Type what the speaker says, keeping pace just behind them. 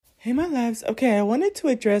Hey, my loves. Okay, I wanted to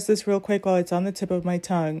address this real quick while it's on the tip of my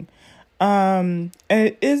tongue. And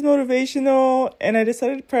it is motivational, and I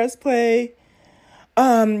decided to press play.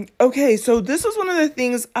 Okay, so this was one of the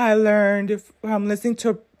things I learned from listening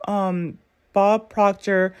to Bob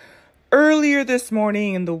Proctor earlier this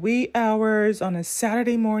morning in the wee hours on a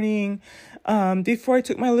Saturday morning. Before I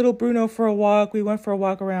took my little Bruno for a walk, we went for a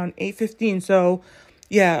walk around 8:15. So,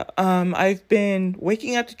 yeah, I've been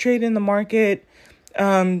waking up to trade in the market.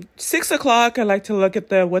 6 o'clock, I like to look at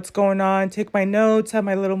the what's going on, take my notes, have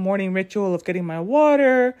my little morning ritual of getting my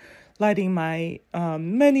water, lighting my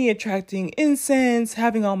money attracting incense,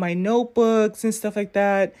 having all my notebooks and stuff like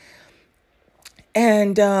that,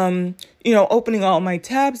 and opening all my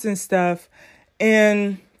tabs and stuff.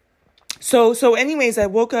 And so anyways, I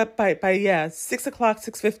woke up by 6 o'clock,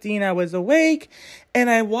 6:15. I was awake, and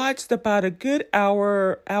I watched about a good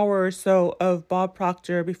hour or so of Bob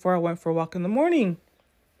Proctor before I went for a walk in the morning.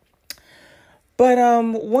 But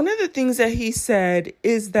one of the things that he said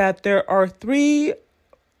is that there are three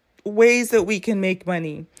ways that we can make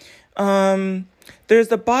money. There's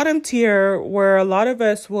the bottom tier where a lot of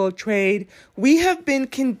us will trade. We have been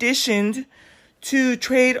conditioned to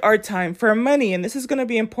trade our time for money. And this is going to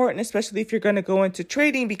be important, especially if you're going to go into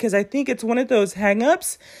trading, because I think it's one of those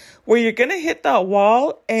hangups where you're going to hit that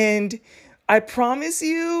wall. And I promise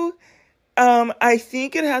you, I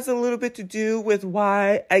think it has a little bit to do with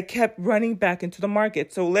why I kept running back into the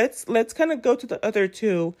market. So let's kind of go to the other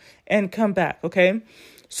two and come back, okay?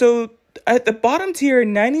 So at the bottom tier,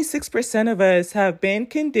 96% of us have been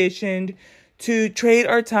conditioned to trade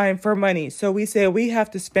our time for money. So we say we have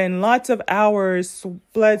to spend lots of hours,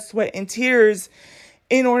 blood, sweat, and tears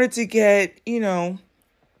in order to get,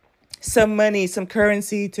 some money, some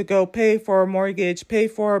currency to go pay for a mortgage, pay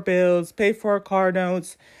for our bills, pay for our car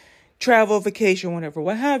notes, travel, vacation, whatever,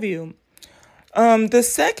 what have you. The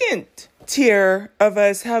second tier of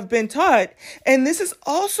us have been taught, and this is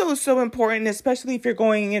also so important, especially if you're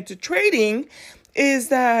going into trading, is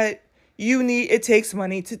that it takes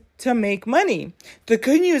money to make money. The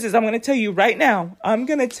good news is I'm going to tell you right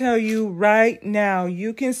now,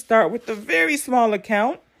 you can start with a very small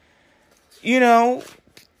account, $200,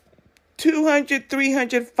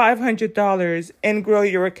 $300, $500 and grow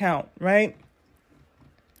your account, right?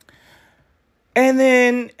 And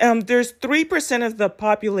then there's 3% of the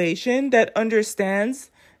population that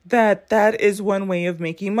understands that is one way of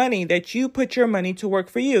making money, that you put your money to work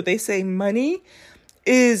for you. They say money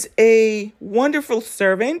is a wonderful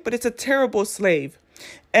servant, but it's a terrible slave.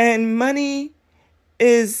 And money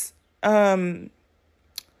is, hold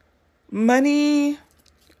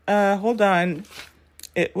on,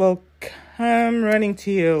 it will come running to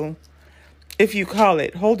you if you call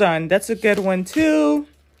it. Hold on, that's a good one too.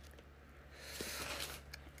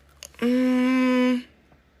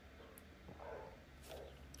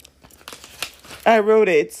 I wrote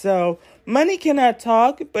it. So money cannot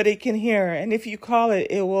talk, but it can hear. And if you call it,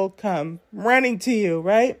 it will come running to you,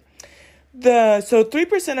 right? So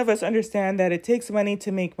 3% of us understand that it takes money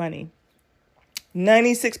to make money.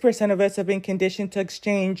 96% of us have been conditioned to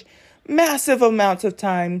exchange massive amounts of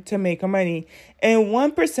time to make our money. And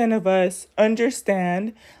 1% of us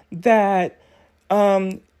understand that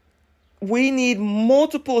we need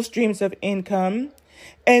multiple streams of income.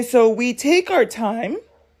 And so we take our time,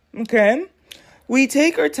 okay? We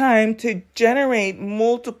take our time to generate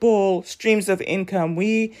multiple streams of income.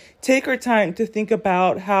 We take our time to think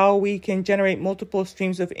about how we can generate multiple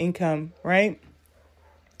streams of income, right?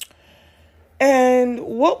 And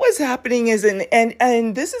what was happening is,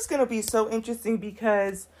 and this is going to be so interesting,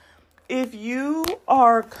 because if you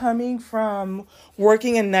are coming from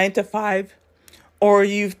working a 9 to 5, or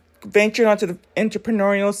you've ventured onto the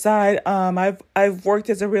entrepreneurial side, I've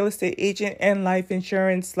worked as a real estate agent and life and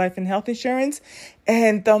health insurance,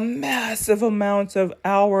 and the massive amounts of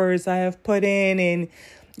hours I have put in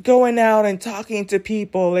going out and talking to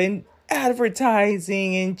people and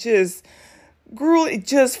advertising and just grueling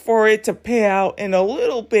just for it to pay out in a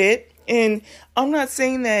little bit. And I'm not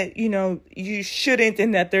saying that, you shouldn't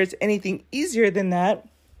and that there's anything easier than that.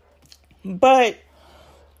 But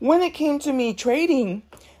when it came to me trading,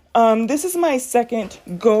 this is my second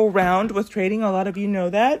go round with trading. A lot of you know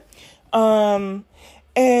that.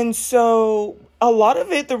 And so a lot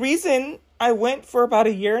of it, the reason I went for about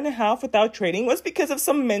a year and a half without trading was because of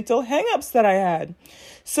some mental hangups that I had.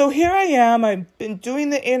 So here I am. I've been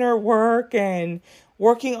doing the inner work and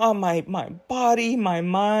working on my body, my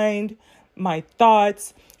mind, my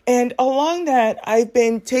thoughts. And along that, I've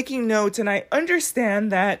been taking notes, and I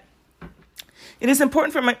understand that it is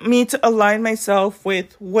important for me to align myself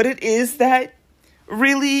with what it is that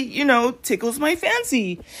really, tickles my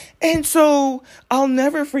fancy. And so I'll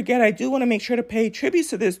never forget, I do want to make sure to pay tribute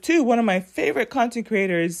to this too. One of my favorite content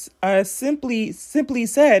creators, simply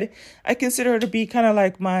said, I consider her to be kind of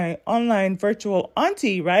like my online virtual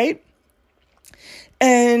auntie, right?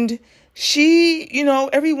 And she,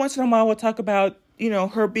 every once in a while will talk about,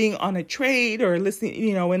 her being on a trade or listening,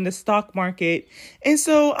 in the stock market. And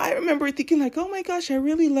so I remember thinking like, oh my gosh, I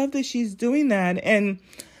really love that she's doing that. And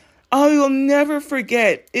I will never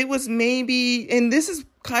forget, it was maybe, and this is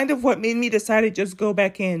kind of what made me decide to just go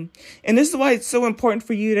back in. And this is why it's so important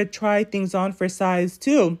for you to try things on for size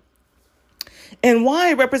too. And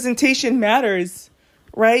why representation matters,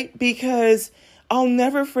 right? Because I'll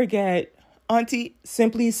never forget, Auntie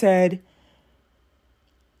simply said,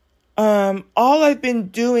 all I've been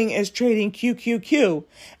doing is trading QQQ.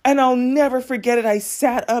 And I'll never forget it. I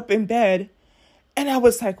sat up in bed and I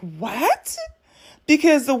was like, what?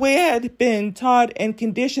 Because the way I had been taught and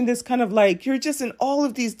conditioned is kind of like, you're just in all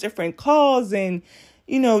of these different calls and,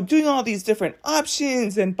 doing all these different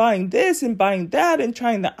options and buying this and buying that and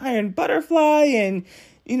trying the iron butterfly and,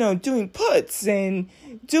 doing puts and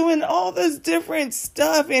doing all this different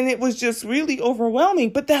stuff. And it was just really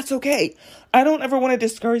overwhelming, but that's okay. I don't ever want to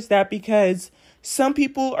discourage that because some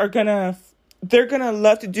people they're going to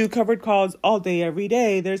love to do covered calls all day, every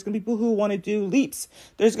day. There's going to be people who want to do leaps.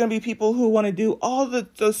 There's going to be people who want to do all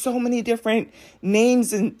the so many different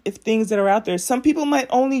names and things that are out there. Some people might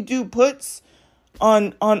only do puts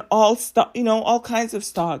on all stock, all kinds of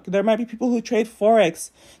stock. There might be people who trade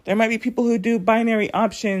Forex. There might be people who do binary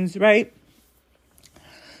options, right?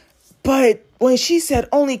 But when she said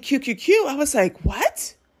only QQQ, I was like,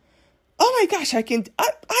 what? Oh my gosh, I can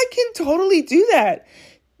totally do that.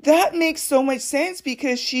 That makes so much sense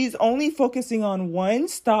because she's only focusing on one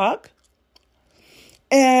stock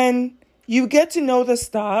and you get to know the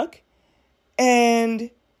stock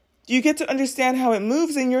and you get to understand how it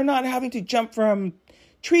moves and you're not having to jump from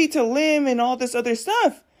tree to limb and all this other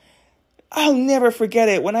stuff. I'll never forget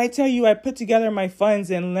it. When I tell you I put together my funds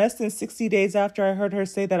in less than 60 days after I heard her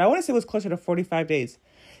say that, I want to say it was closer to 45 days.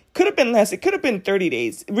 Could have been less. It could have been 30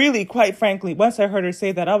 days. Really, quite frankly, once I heard her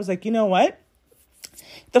say that, I was like, you know what?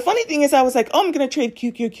 The funny thing is I was like, oh, I'm going to trade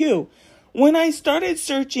QQQ. When I started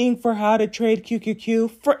searching for how to trade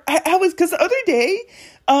QQQ, because the other day,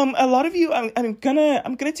 a lot of you, I'm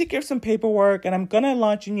gonna take care of some paperwork and I'm gonna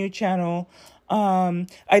launch a new channel.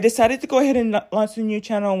 I decided to go ahead and launch a new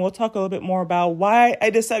channel, and we'll talk a little bit more about why I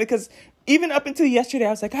decided, because even up until yesterday, I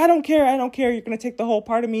was like, I don't care. You're going to take the whole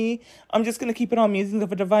part of me. I'm just going to keep it on Musings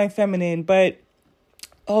of a Divine Feminine. But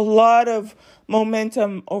a lot of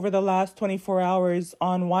momentum over the last 24 hours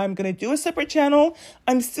on why I'm going to do a separate channel.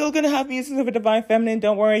 I'm still going to have Musings of a Divine Feminine.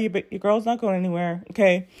 Don't worry, your girl's not going anywhere.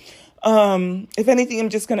 Okay. If anything, I'm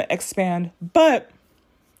just going to expand. But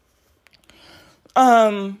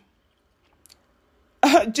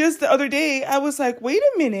just the other day, I was like, wait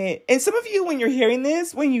a minute. And some of you, when you're hearing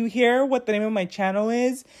this, when you hear what the name of my channel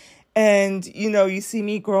is, and, you see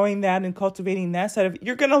me growing that and cultivating that side of it,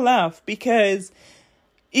 you're going to laugh. Because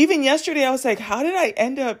even yesterday, I was like, how did I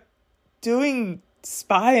end up doing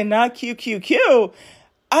SPY and not QQQ?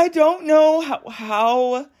 I don't know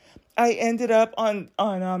how I ended up on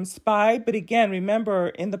SPY. But again, remember,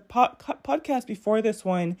 in the podcast before this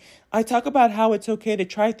one, I talk about how it's okay to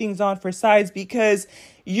try things on for size, because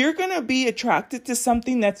you're going to be attracted to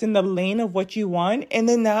something that's in the lane of what you want. And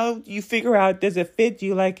then now you figure out, does it fit? Do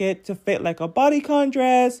you like it to fit like a bodycon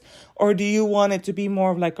dress? Or do you want it to be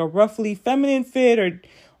more of like a roughly feminine fit?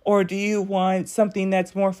 Or do you want something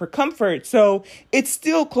that's more for comfort? So it's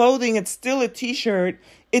still clothing. It's still a t-shirt.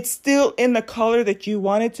 It's still in the color that you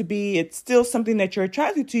want it to be. It's still something that you're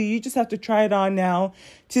attracted to. You just have to try it on now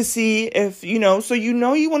to see if, so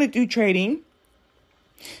you want to do trading.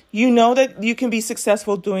 You know that you can be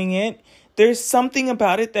successful doing it. There's something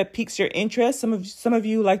about it that piques your interest. Some of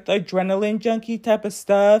you like the adrenaline junkie type of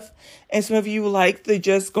stuff. And some of you like the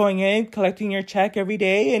just going in, collecting your check every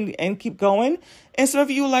day and keep going. And some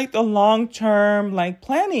of you like the long-term, like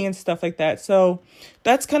planning and stuff like that. So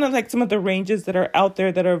that's kind of like some of the ranges that are out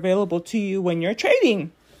there that are available to you when you're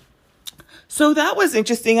trading. So that was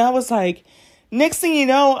interesting. I was like, next thing you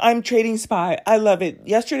know, I'm trading SPY. I love it.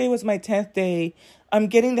 Yesterday was my 10th day. I'm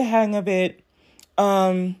getting the hang of it.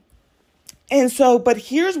 And so, but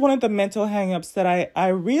here's one of the mental hangups that I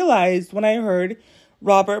realized when I heard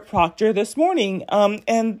Robert Proctor this morning.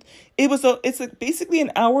 And it's basically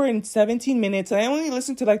an hour and 17 minutes. I only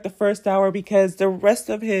listened to like the first hour because the rest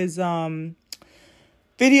of his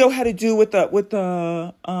video had to do with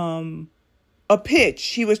a pitch.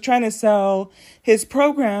 He was trying to sell his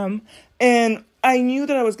program, and I knew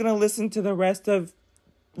that I was going to listen to the rest of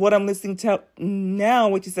what I'm listening to now,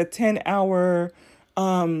 which is a 10-hour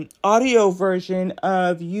audio version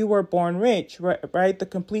of You Were Born Rich, right? The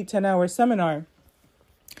complete 10-hour seminar.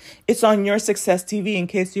 It's on Your Success TV in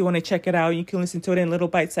case you want to check it out. You can listen to it in little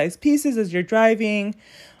bite-sized pieces as you're driving,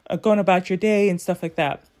 going about your day and stuff like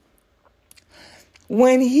that.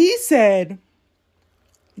 When he said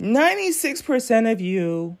 96% of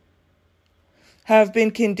you have been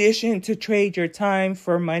conditioned to trade your time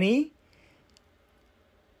for money,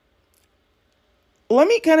 let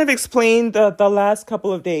me kind of explain the last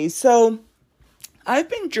couple of days. So I've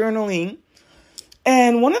been journaling,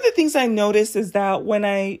 and one of the things I noticed is that when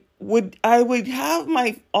I would have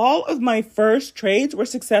all of my first trades were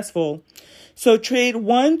successful. So trade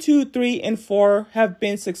 1, 2, 3, and 4 have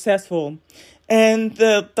been successful. And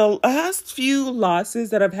the last few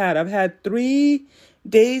losses that I've had 3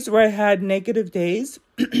 days where I had negative days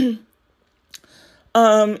in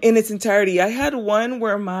its entirety. I had one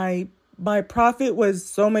where my profit was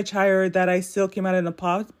so much higher that I still came out in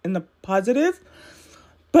the positive.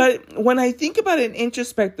 But when I think about it in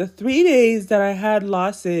introspect, the 3 days that I had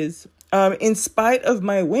losses, in spite of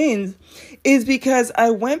my wins, is because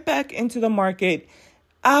I went back into the market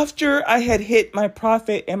after I had hit my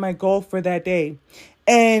profit and my goal for that day.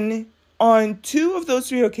 And on 2 of those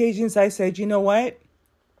 3 occasions, I said, you know what?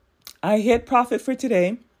 I hit profit for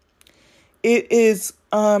today. It is,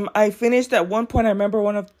 I finished at one point. I remember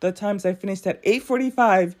one of the times I finished at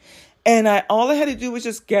 8:45. And all I had to do was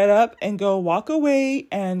just get up and go walk away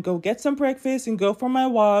and go get some breakfast and go for my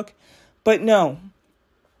walk. But no,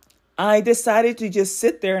 I decided to just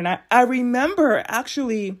sit there. And I remember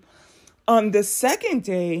actually on the second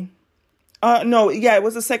day, it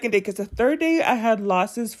was the second day, because the third day I had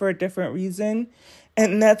losses for a different reason.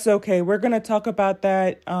 And that's okay. We're going to talk about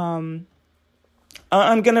that. I'm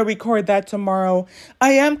going to record that tomorrow.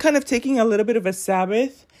 I am kind of taking a little bit of a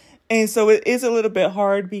Sabbath. And so it is a little bit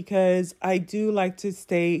hard because I do like to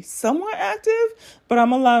stay somewhat active, but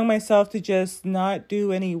I'm allowing myself to just not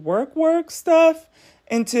do any work stuff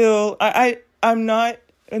until I'm not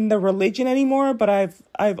in the religion anymore, but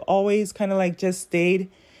I've always kind of like just stayed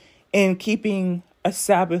in keeping a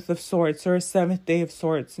Sabbath of sorts or a seventh day of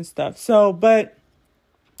sorts and stuff. So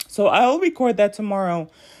I'll record that tomorrow.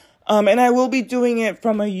 And I will be doing it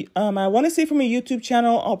from I want to say from a YouTube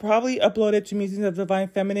channel. I'll probably upload it to Musings of Divine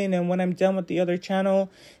Feminine. And when I'm done with the other channel,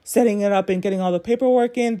 setting it up and getting all the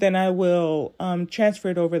paperwork in, then I will transfer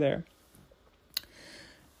it over there.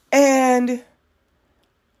 And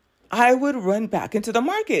I would run back into the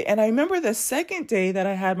market. And I remember the second day that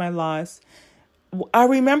I had my loss, I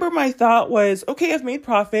remember my thought was, okay, I've made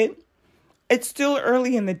profit. It's still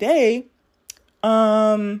early in the day.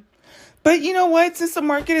 But you know what? Since the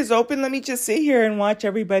market is open, let me just sit here and watch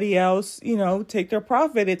everybody else, take their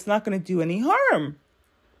profit. It's not going to do any harm.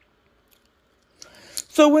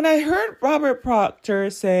 So when I heard Robert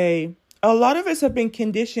Proctor say, a lot of us have been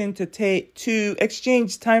conditioned to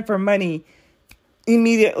exchange time for money,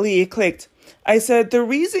 immediately it clicked. I said, the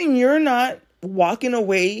reason you're not walking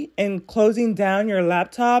away and closing down your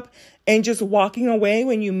laptop and just walking away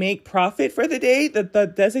when you make profit for the day,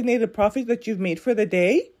 the designated profit that you've made for the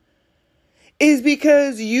day, is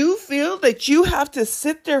because you feel that you have to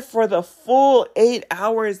sit there for the full 8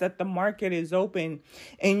 hours that the market is open.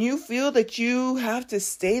 And you feel that you have to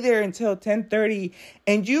stay there until 10:30.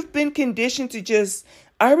 And you've been conditioned to just,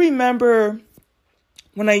 I remember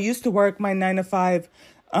when I used to work my 9 to 5,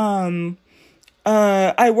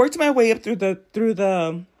 I worked my way up through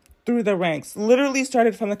the ranks, literally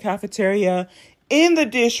started from the cafeteria in the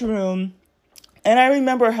dish room. And I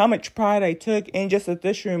remember how much pride I took in just the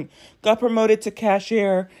dish room, got promoted to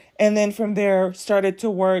cashier, and then from there started to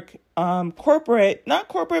work not corporate,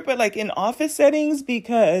 but like in office settings,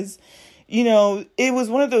 because, it was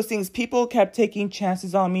one of those things. People kept taking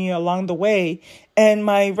chances on me along the way. And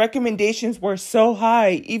my recommendations were so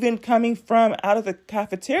high, even coming from out of the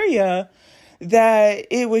cafeteria, that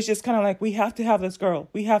it was just kind of like, we have to have this girl.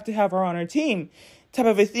 We have to have her on our team, type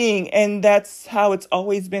of a thing. And that's how it's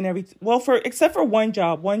always been except for one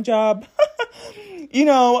job, I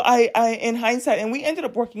in hindsight, and we ended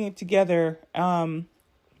up working together.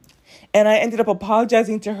 And I ended up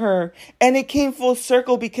apologizing to her, and it came full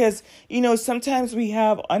circle because, sometimes we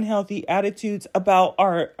have unhealthy attitudes about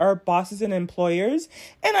our bosses and employers.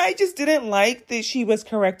 And I just didn't like that she was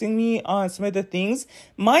correcting me on some of the things.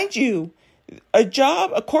 Mind you, a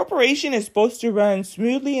corporation is supposed to run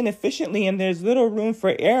smoothly and efficiently, and there's little room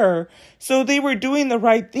for error. So they were doing the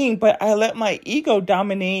right thing, but I let my ego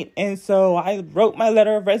dominate. And so I wrote my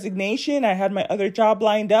letter of resignation. I had my other job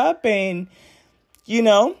lined up, and,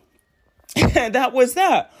 that was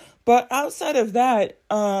that. But outside of that,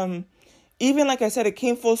 even like I said, it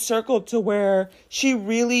came full circle to where she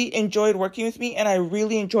really enjoyed working with me and I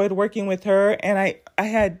really enjoyed working with her. And I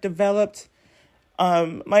had developed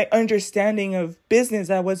my understanding of business.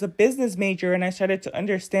 I was a business major and I started to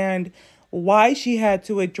understand why she had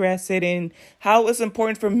to address it and how it was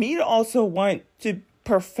important for me to also want to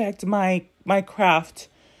perfect my craft,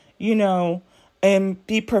 you know, and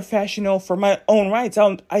be professional for my own rights.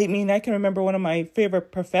 I mean, I can remember one of my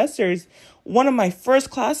favorite professors. One of my first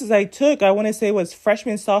classes I took, I want to say was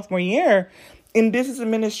freshman, sophomore year in business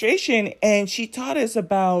administration. And she taught us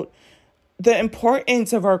about the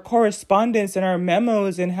importance of our correspondence and our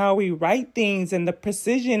memos and how we write things and the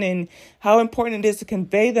precision and how important it is to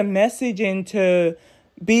convey the message and to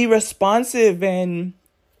be responsive and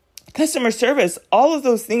customer service. All of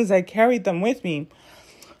those things, I carried them with me.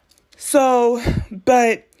 So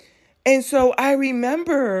I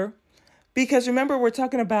remember, because remember, we're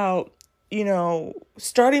talking about,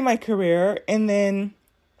 starting my career. And then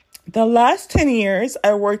the last 10 years,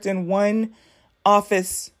 I worked in one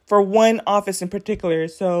office in particular.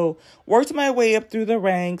 So worked my way up through the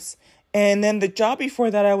ranks. And then the job before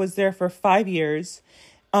that, I was there for 5 years.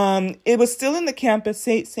 It was still in the campus,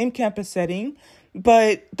 same campus setting.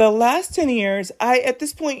 But the last 10 years, at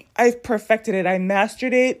this point, I've perfected it. I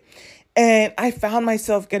mastered it. And I found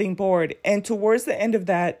myself getting bored. And towards the end of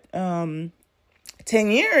that 10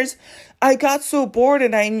 years, I got so bored.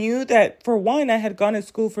 And I knew that, for one, I had gone to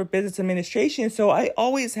school for business administration. So I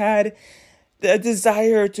always had the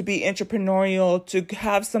desire to be entrepreneurial, to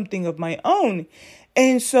have something of my own.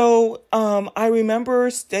 And so I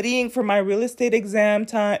remember studying for my real estate exam in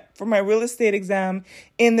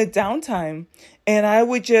the downtime. And I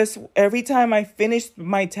would just, every time I finished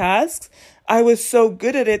my tasks, I was so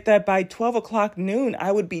good at it that by 12 o'clock noon,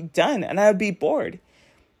 I would be done and I would be bored,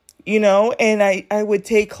 and I would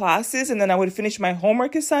take classes and then I would finish my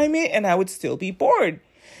homework assignment and I would still be bored.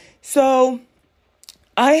 So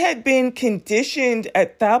I had been conditioned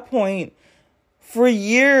at that point for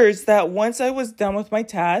years that once I was done with my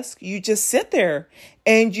task, you just sit there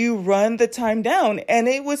and you run the time down. And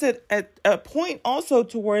it was at a point also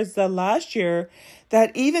towards the last year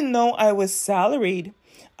that even though I was salaried,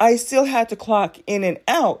 I still had to clock in and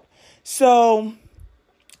out. So,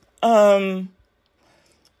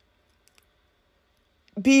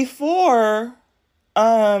 before,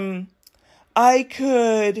 I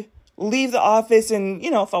could leave the office and,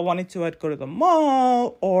 if I wanted to, I'd go to the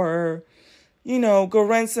mall or, go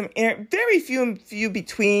run some air. Very few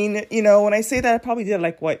between, when I say that, I probably did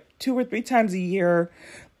 2 or 3 times a year.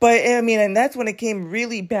 But I mean, and that's when it came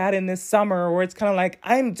really bad in the summer where it's kind of like,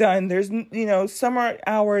 I'm done. There's, summer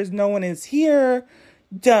hours, no one is here,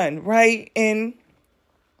 done, right? And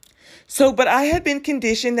so, but I had been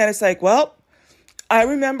conditioned that it's like, well, I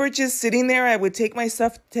remember just sitting there. I would take my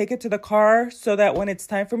stuff, take it to the car so that when it's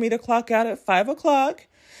time for me to clock out at 5 o'clock,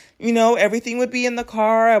 everything would be in the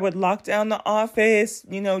car. I would lock down the office,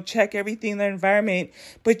 check everything in the environment.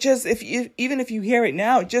 But just even if you hear it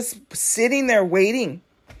now, just sitting there waiting,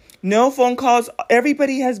 no phone calls.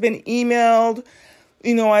 Everybody has been emailed.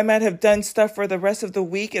 I might have done stuff for the rest of the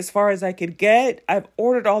week as far as I could get. I've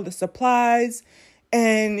ordered all the supplies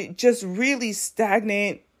and just really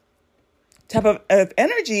stagnant type of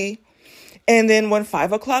energy. And then when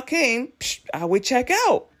 5 o'clock came, I would check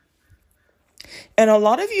out. And a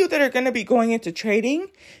lot of you that are going to be going into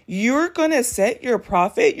trading, you're going to set your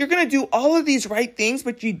profit. You're going to do all of these right things,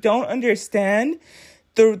 but you don't understand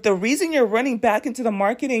the reason you're running back into the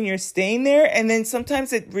market and you're staying there. And then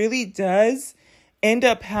sometimes it really does end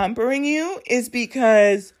up hampering you is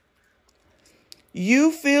because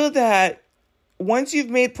you feel that once you've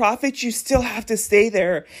made profits, you still have to stay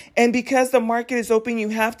there. And because the market is open, you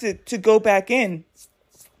have to go back in.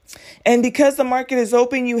 And because the market is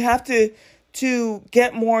open, you have to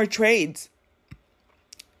get more trades,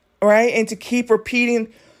 right? And to keep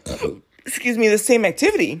repeating, the same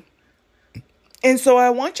activity. And so I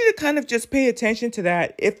want you to kind of just pay attention to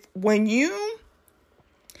that. And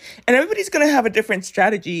everybody's going to have a different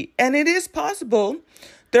strategy. And it is possible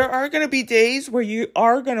there are going to be days where you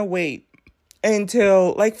are going to wait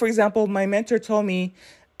until, for example, my mentor told me,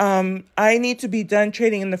 I need to be done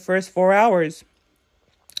trading in the first 4 hours.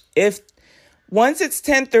 Once it's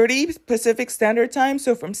 10:30 Pacific Standard Time,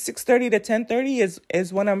 so from 6:30 to 10:30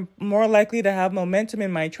 is when I'm more likely to have momentum in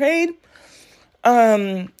my trade.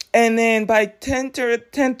 And then by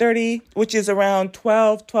 10:30, which is around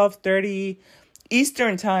 12:30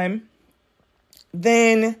 Eastern time,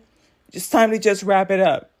 then it's time to just wrap it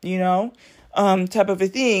up, type of a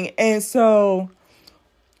thing. And so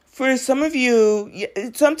for some of you,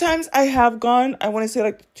 sometimes I have gone, I want to say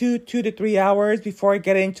like 2 to 3 hours before I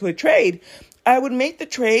get into a trade. I would make the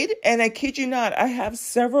trade, and I kid you not, I have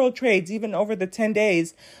several trades, even over the 10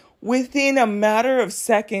 days, within a matter of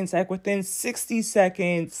seconds, like within 60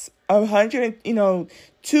 seconds, 100, 2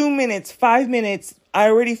 minutes, 5 minutes, I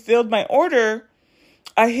already filled my order.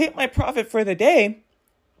 I hit my profit for the day.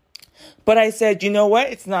 But I said, you know what?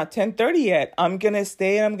 It's not 10:30 yet. I'm going to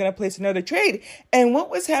stay and I'm going to place another trade. And what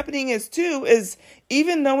was happening is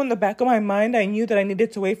even though in the back of my mind, I knew that I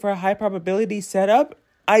needed to wait for a high probability setup,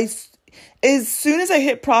 as soon as I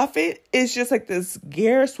hit profit, it's just like this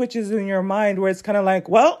gear switches in your mind where it's kind of like,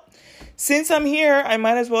 well, since I'm here, I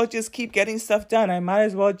might as well just keep getting stuff done. I might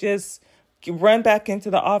as well just run back into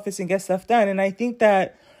the office and get stuff done. And I think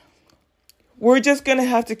that we're just going to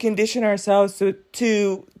have to condition ourselves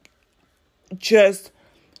to just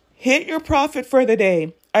hit your profit for the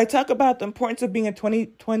day. I talk about the importance of being a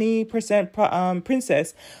 20%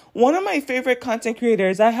 princess. One of my favorite content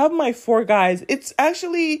creators, I have my 4 guys. It's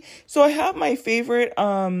actually, so I have my favorite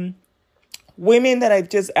women that I've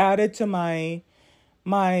just added to my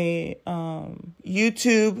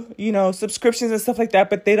YouTube, subscriptions and stuff like that,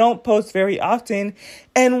 but they don't post very often.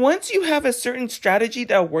 And once you have a certain strategy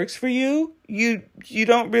that works for you, you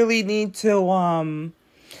don't really need to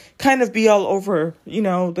kind of be all over,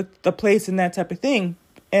 the place and that type of thing.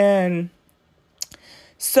 And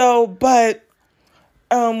so, but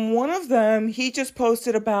one of them, he just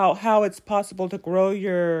posted about how it's possible to grow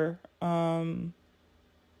your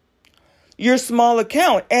small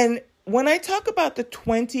account. And when I talk about the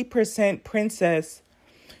 20% princess,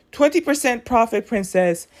 20% profit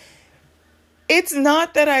princess, it's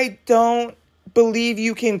not that I don't believe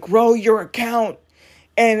you can grow your account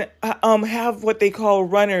and have what they call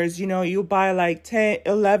runners. You buy like 10,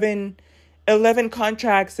 11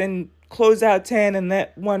 contracts and close out 10 and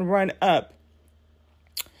let one run up.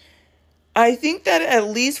 I think that at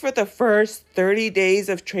least for the first 30 days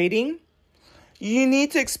of trading, you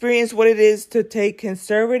need to experience what it is to take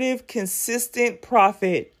conservative, consistent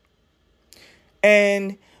profit.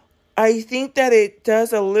 And I think that it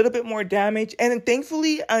does a little bit more damage. And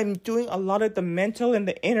thankfully, I'm doing a lot of the mental and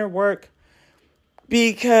the inner work,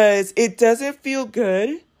 because it doesn't feel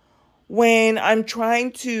good when I'm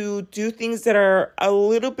trying to do things that are a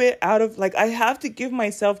little bit out of, I have to give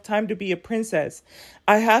myself time to be a princess.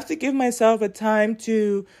 I have to give myself a time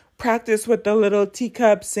to practice with the little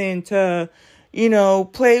teacups and to,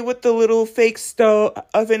 play with the little fake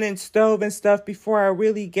oven and stove and stuff before I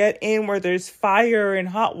really get in where there's fire and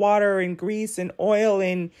hot water and grease and oil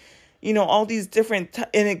and, all these different,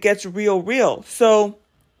 and it gets real. So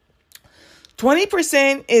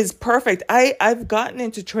 20% is perfect. I've gotten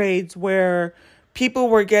into trades where people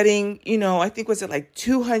were getting, I think was it like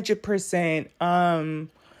 200%, 48%,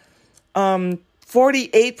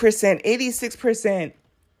 86%.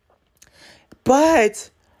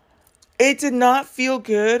 But it did not feel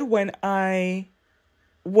good when I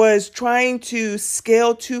was trying to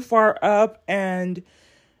scale too far up and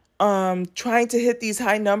trying to hit these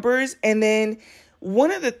high numbers. And then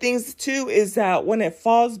one of the things too is that when it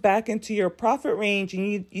falls back into your profit range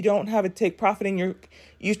and you don't have a take profit and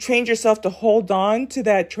you've trained yourself to hold on to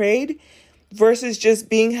that trade versus just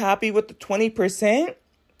being happy with the 20%,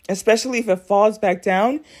 especially if it falls back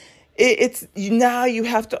down, it's now you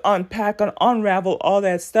have to unpack and unravel all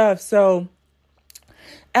that stuff. So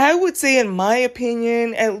I would say, in my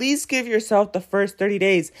opinion, at least give yourself the first 30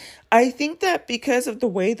 days. I think that because of the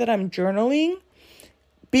way that I'm journaling,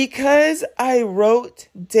 because I wrote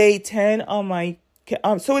day 10 on my,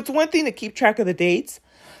 so it's one thing to keep track of the dates,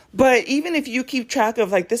 but even if you keep track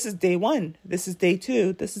of this is day 1, this is day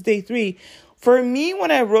 2, this is day 3. For me,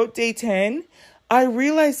 when I wrote day 10, I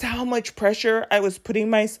realized how much pressure I was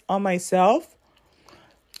putting on myself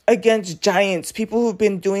against giants, people who've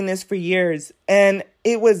been doing this for years. And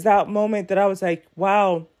it was that moment that I was like,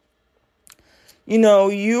 wow,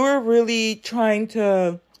 you're really trying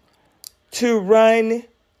to run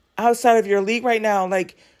outside of your league right now.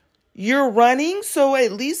 You're running, so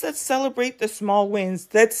at least let's celebrate the small wins.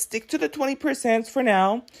 Let's stick to the 20% for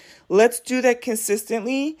now. Let's do that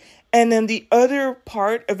consistently. And then the other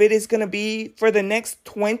part of it is going to be for the next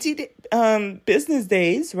 20 business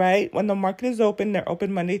days, right? When the market is open, they're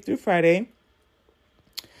open Monday through Friday.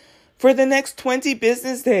 For the next 20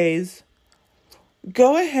 business days,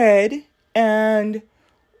 go ahead and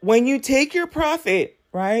when you take your profit,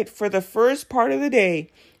 right, for the first part of the day,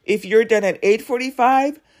 if you're done at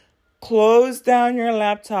 8:45, close down your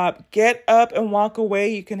laptop, get up and walk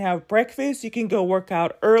away. You can have breakfast. You can go work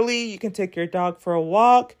out early. You can take your dog for a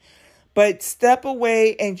walk. But step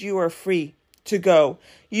away and you are free. to go.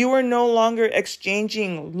 You are no longer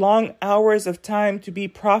exchanging long hours of time to be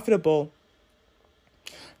profitable.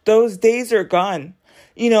 Those days are gone.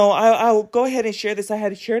 I'll go ahead and share this. I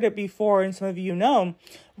had shared it before, and some of you know.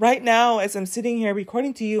 Right now, as I'm sitting here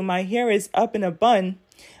recording to you, my hair is up in a bun.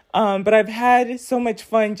 But I've had so much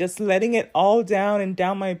fun just letting it all down and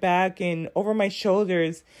down my back and over my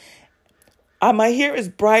shoulders. My hair is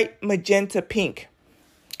bright magenta pink.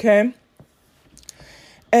 Okay.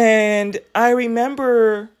 And I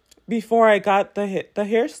remember before I got the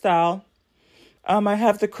hairstyle, I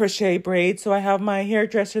have the crochet braid. So I have my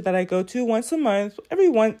hairdresser that I go to once a month,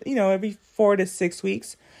 every 4 to 6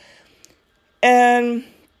 weeks. And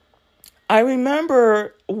I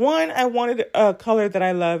remember, I wanted a color that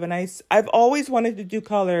I love, and I've always wanted to do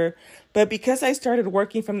color, but because I started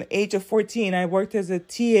working from the age of 14, I worked as a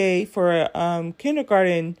TA for a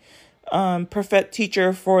kindergarten perfect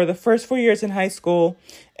teacher for the first 4 years in high school,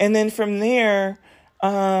 and then from there,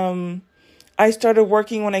 I started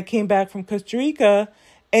working when I came back from Costa Rica,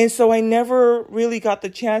 and so I never really got the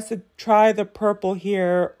chance to try the purple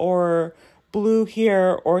hair or blue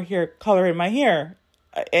hair or hair color in my hair.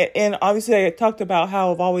 And obviously, I talked about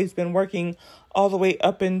how I've always been working all the way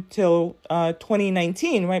up until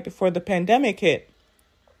 2019, right before the pandemic hit.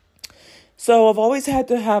 So I've always had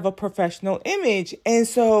to have a professional image. And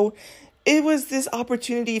so it was this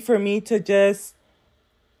opportunity for me to just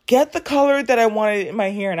get the color that I wanted in my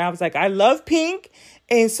hair. And I was like, I love pink.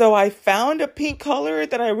 And so I found a pink color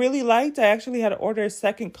that I really liked. I actually had to order a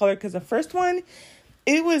second color because the first one,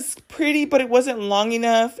 it was pretty, but it wasn't long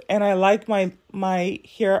enough, and I like my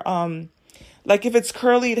hair. Like if it's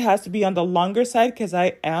curly, it has to be on the longer side because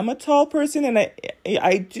I am a tall person, and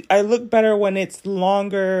I look better when it's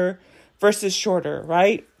longer versus shorter,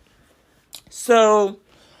 right? So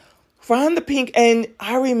found the pink, and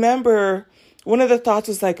I remember one of the thoughts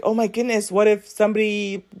was like, oh my goodness, what if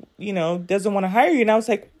somebody doesn't want to hire you? And I was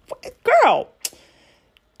like, girl,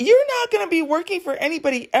 you're not going to be working for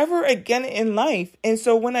anybody ever again in life. And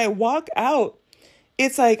so when I walk out,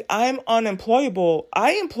 it's like I'm unemployable.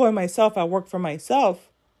 I employ myself. I work for myself,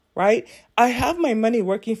 right? I have my money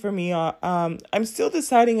working for me. I'm still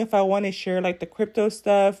deciding if I want to share like the crypto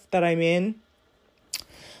stuff that I'm in.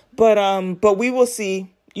 But we will see.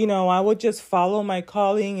 I will just follow my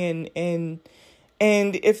calling and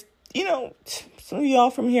if, some of y'all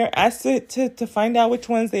from here ask to find out which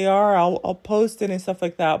ones they are, I'll post it and stuff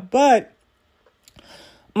like that. But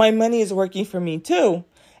my money is working for me too.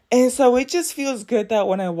 And so it just feels good that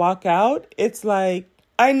when I walk out, it's like,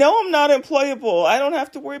 I know I'm not employable. I don't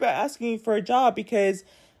have to worry about asking for a job because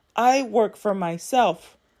I work for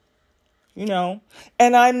myself, and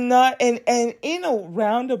I'm not, and in a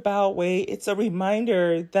roundabout way, it's a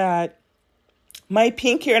reminder that my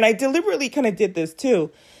pink hair, and I deliberately kind of did this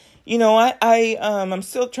too. I'm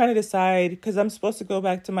still trying to decide because I'm supposed to go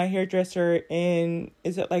back to my hairdresser in,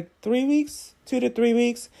 is it like 3 weeks, 2 to 3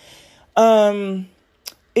 weeks?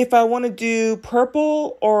 If I want to do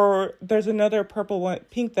purple or there's another purple one,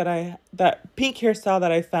 pink that pink hairstyle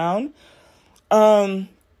that I found.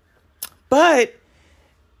 But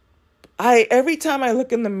every time I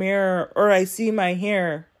look in the mirror or I see my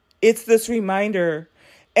hair, it's this reminder.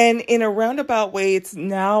 And in a roundabout way, it's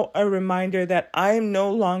now a reminder that I am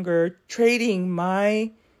no longer trading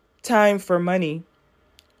my time for money.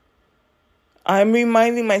 I'm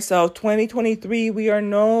reminding myself, 2023, we are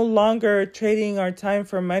no longer trading our time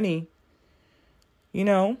for money.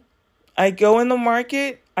 I go in the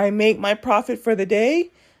market, I make my profit for the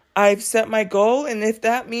day, I've set my goal, and if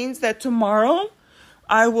that means that tomorrow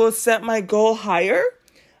I will set my goal higher,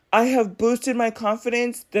 I have boosted my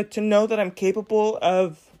confidence to know that I'm capable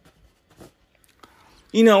of,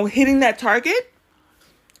 hitting that target,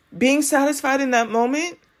 being satisfied in that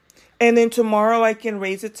moment. And then tomorrow I can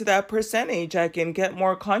raise it to that percentage. I can get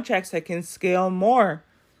more contracts. I can scale more,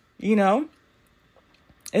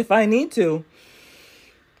 if I need to.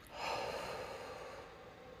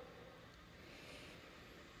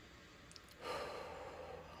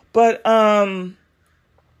 But,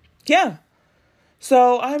 yeah.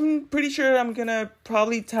 So I'm pretty sure I'm going to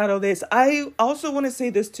probably title this. I also want to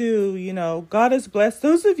say this too, God has blessed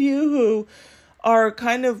those of you who are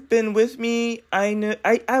kind of been with me.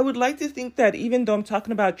 I would like to think that even though I'm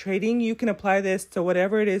talking about trading, you can apply this to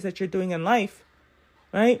whatever it is that you're doing in life,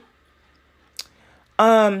 right?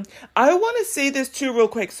 I want to say this too real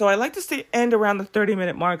quick. So I like to end around the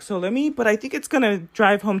 30-minute mark. So but I think it's going to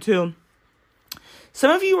drive home too. Some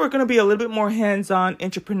of you are going to be a little bit more hands-on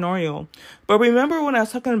entrepreneurial. But remember when I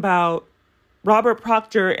was talking about Robert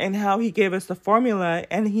Proctor and how he gave us the formula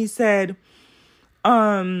and he said,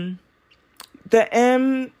 the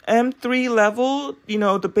M3 level,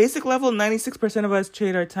 the basic level, 96% of us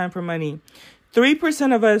trade our time for money.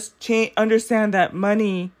 3% of us understand that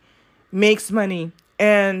money makes money.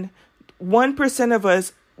 And 1% of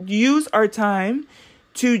us use our time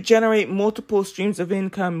to generate multiple streams of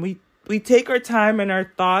income. We take our time and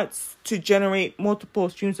our thoughts to generate multiple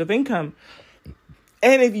streams of income.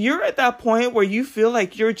 And if you're at that point where you feel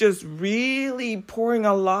like you're just really pouring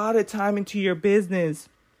a lot of time into your business,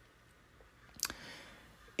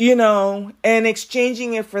 and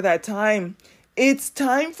exchanging it for that time, it's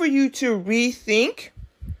time for you to rethink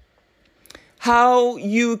how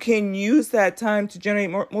you can use that time to generate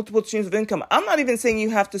multiple streams of income. I'm not even saying you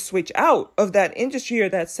have to switch out of that industry or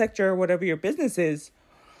that sector or whatever your business is.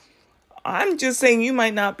 I'm just saying you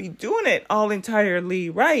might not be doing it all entirely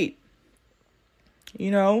right.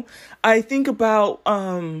 I think about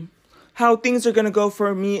how things are going to go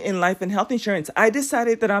for me in life and health insurance. I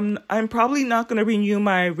decided that I'm probably not going to renew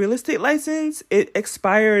my real estate license. It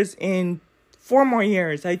expires in 4 more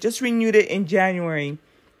years. I just renewed it in January.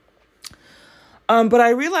 But I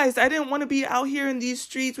realized I didn't want to be out here in these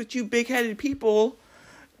streets with you big-headed people,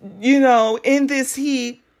 in this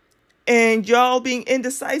heat, and y'all being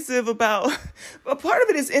indecisive about, a part of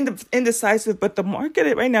it is indecisive, but the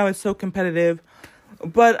market right now is so competitive.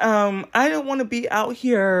 But I don't want to be out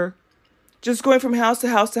here just going from house to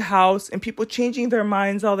house to house and people changing their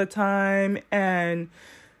minds all the time and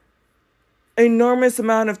enormous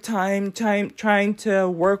amount of time trying to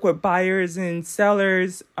work with buyers and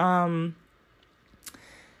sellers.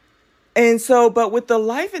 And so, but with the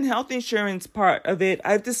life and health insurance part of it,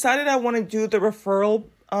 I've decided I want to do the referral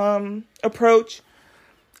approach.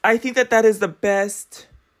 I think that is the best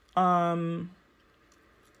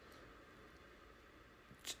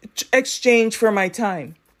exchange for my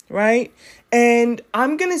time, right? And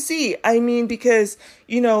I'm going to see, because,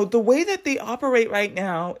 the way that they operate right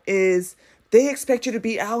now is they expect you to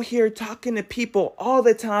be out here talking to people all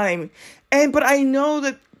the time. But I know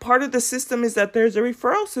that part of the system is that there's a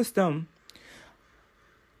referral system.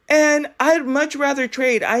 And I'd much rather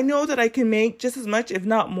trade. I know that I can make just as much, if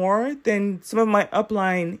not more, than some of my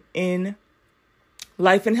upline in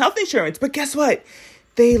life and health insurance. But guess what?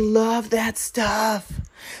 They love that stuff.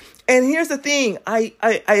 And here's the thing. I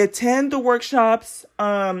attend the workshops.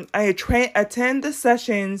 I attend the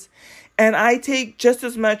sessions. And I take just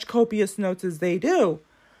as much copious notes as they do.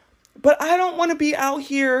 But I don't want to be out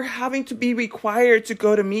here having to be required to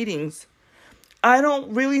go to meetings. I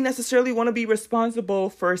don't really necessarily want to be responsible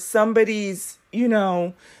for somebody's,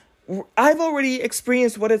 I've already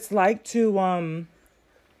experienced what it's like to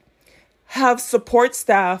have support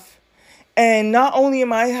staff. And not only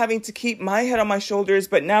am I having to keep my head on my shoulders,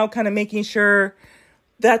 but now kind of making sure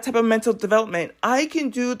that type of mental development. I can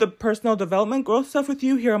do the personal development growth stuff with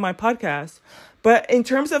you here on my podcast. But in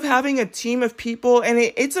terms of having a team of people, and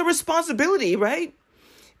it's a responsibility, right?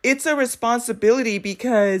 It's a responsibility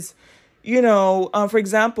because, for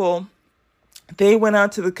example, they went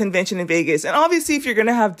out to the convention in Vegas. And obviously, if you're going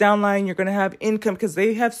to have downline, you're going to have income because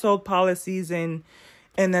they have sold policies and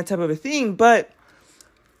that type of a thing. But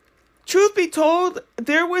truth be told,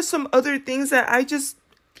 there were some other things that I decided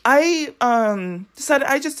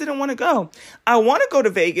I just didn't want to go. I want to go to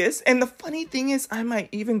Vegas. And the funny thing is, I might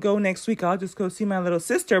even go next week. I'll just go see my little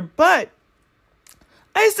sister. But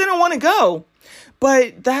I just didn't want to go.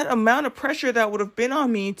 But that amount of pressure that would have been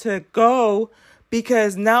on me to go,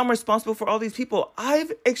 because now I'm responsible for all these people.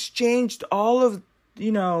 I've exchanged all of,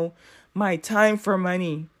 my time for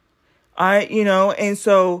money. And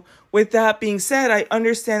so with that being said, I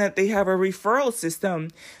understand that they have a referral system.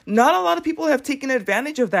 Not a lot of people have taken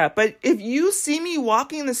advantage of that. But if you see me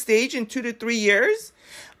walking the stage in 2 to 3 years,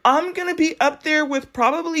 I'm going to be up there with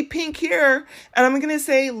probably pink hair. And I'm going to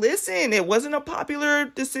say, listen, it wasn't a popular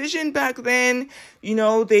decision back then.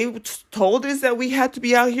 They told us that we had to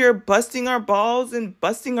be out here busting our balls and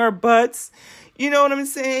busting our butts. You know what I'm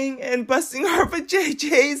saying? And busting our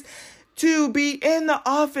vajayjays. To be in the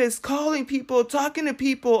office, calling people, talking to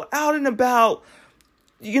people, out and about,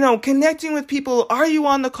 connecting with people. Are you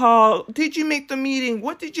on the call? Did you make the meeting?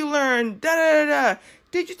 What did you learn? Da da da da.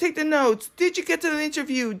 Did you take the notes? Did you get to the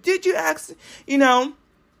interview? Did you ask,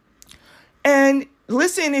 And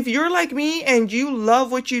listen, if you're like me and you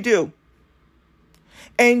love what you do,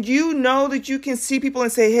 and you know that you can see people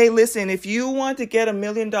and say, hey, listen, if you want to get $1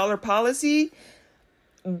 million policy,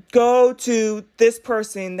 go to this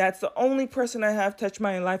person. That's the only person I have touched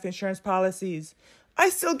my life insurance policies. I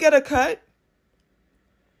still get a cut.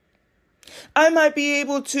 I might be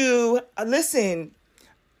able to, listen,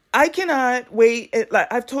 I cannot wait.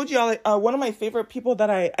 Like I've told you all, one of my favorite people that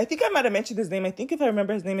I think I might have mentioned his name. I think if I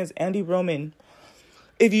remember his name is Andy Roman.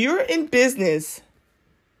 If you're in business,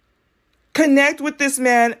 connect with this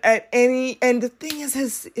man at any, and the thing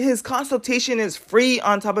is his consultation is free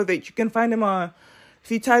on top of it. You can find him if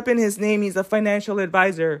you type in his name, he's a financial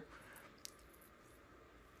advisor.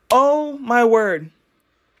 Oh my word.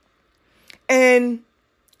 And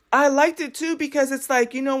I liked it too because it's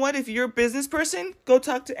like, you know what? If you're a business person, go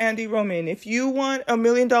talk to Andy Roman. If you want $1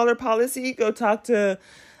 million policy, go talk to,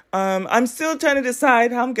 I'm still trying to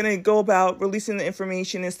decide how I'm going to go about releasing the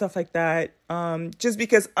information and stuff like that. Just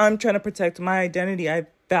because I'm trying to protect my identity. I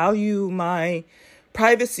value my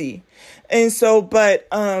privacy. And so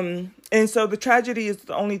the tragedy is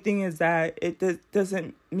the only thing is that it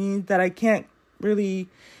doesn't mean that I can't really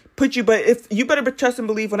put you, but if you better trust and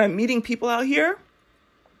believe when I'm meeting people out here,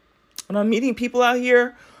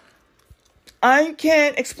 I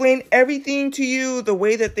can't explain everything to you the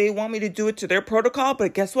way that they want me to do it to their protocol.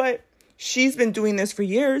 But guess what? She's been doing this for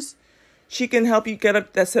years. She can help you get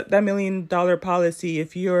up that $1 million policy.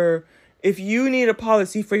 If you need a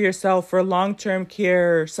policy for yourself for long-term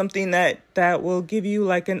care, something that will give you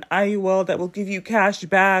like an IUL that will give you cash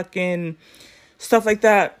back and stuff like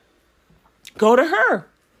that, go to her.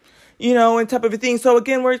 And type of a thing. So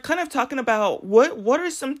again, we're kind of talking about what are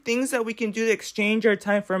some things that we can do to exchange our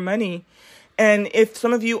time for money. And if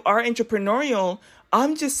some of you are entrepreneurial,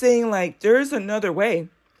 I'm just saying like, there's another way.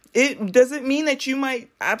 It doesn't mean that you might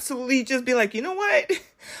absolutely just be like, you know what?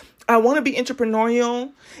 I want to be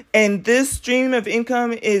entrepreneurial and this stream of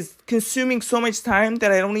income is consuming so much time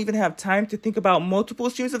that I don't even have time to think about multiple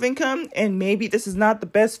streams of income. And maybe this is not the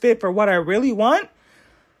best fit for what I really want.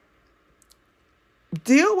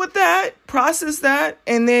 Deal with that, process that,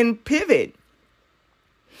 and then pivot.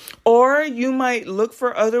 Or you might look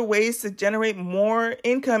for other ways to generate more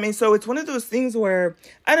income. And so it's one of those things where,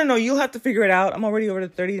 I don't know, you'll have to figure it out. I'm already over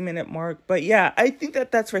the 30-minute mark. But yeah, I think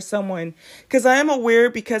that that's for someone. Because I am aware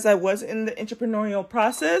because I was in the entrepreneurial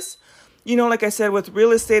process. Like I said, with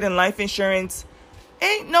real estate and life insurance,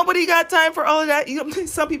 ain't nobody got time for all of that.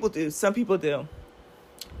 Some people do. Some people do.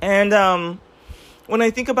 And when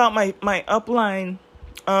I think about my upline,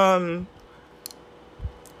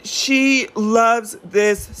 she loves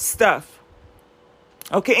this stuff.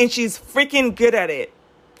 Okay, and she's freaking good at it.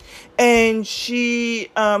 And she,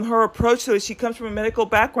 her approach to it, she comes from a medical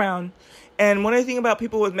background. And one of the things about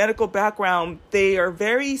people with medical background, they are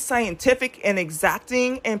very scientific and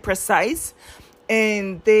exacting and precise.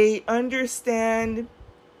 And they understand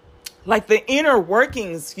like the inner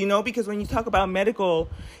workings, because when you talk about medical,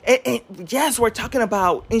 and yes, we're talking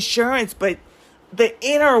about insurance, but the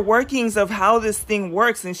inner workings of how this thing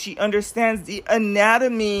works. And she understands the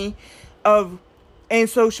anatomy of, and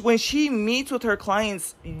so when she meets with her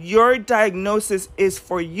clients, your diagnosis is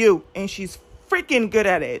for you. And she's freaking good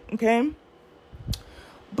at it. Okay.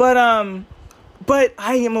 But I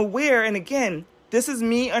am aware. And again, this is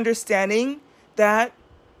me understanding that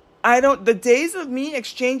the days of me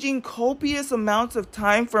exchanging copious amounts of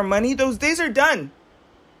time for money, those days are done.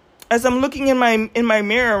 As I'm looking in my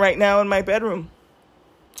mirror right now in my bedroom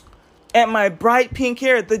at my bright pink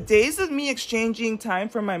hair, the days of me exchanging time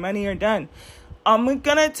for my money are done. I'm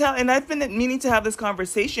going to tell, and I've been meaning to have this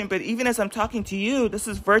conversation, but even as I'm talking to you, this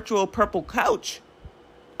is virtual purple couch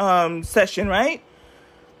session, right?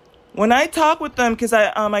 When I talk with them, because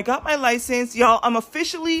I got my license, y'all, I'm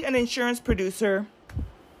officially an insurance producer.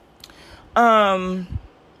 And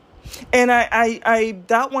I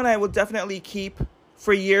that one I will definitely keep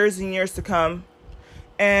for years and years to come.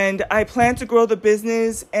 And I plan to grow the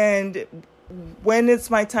business. And when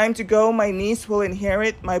it's my time to go, my niece will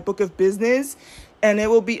inherit my book of business. And it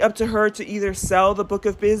will be up to her to either sell the book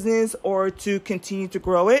of business or to continue to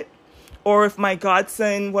grow it. Or if one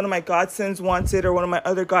of my godsons wants it, or one of my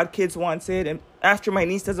other godkids wants it, and after my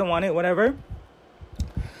niece doesn't want it, whatever.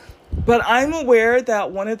 But I'm aware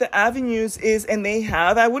that one of the avenues is, and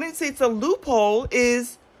I wouldn't say it's a loophole,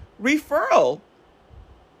 is referral.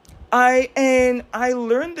 I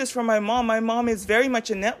learned this from my mom. My mom is very much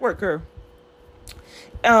a networker.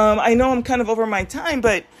 I know I'm kind of over my time,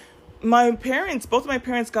 but both of my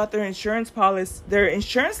parents got their insurance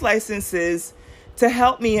licenses to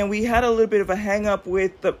help me. And we had a little bit of a hang up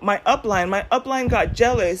with my upline. My upline got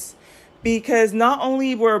jealous because not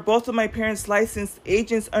only were both of my parents licensed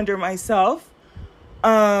agents under myself,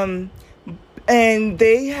 and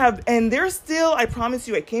they're still, I promise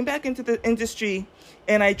you, I came back into the industry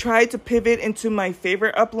and I tried to pivot into my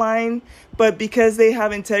favorite upline, but because they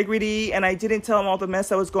have integrity and I didn't tell them all the mess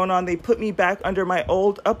that was going on, they put me back under my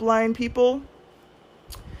old upline people.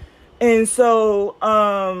 And so,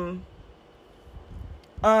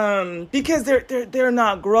 because they're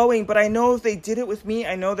not growing, but I know if they did it with me,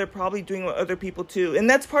 I know they're probably doing it with other people too. And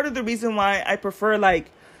that's part of the reason why I prefer, like,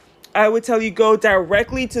 I would tell you go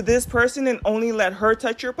directly to this person and only let her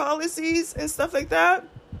touch your policies and stuff like that.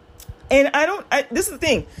 And this is the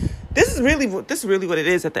thing. This is really what it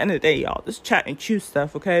is at the end of the day, y'all. This chat and choose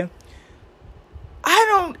stuff, okay?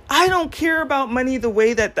 I don't care about money the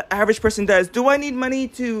way that the average person does. Do I need money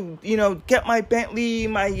to, get my Bentley,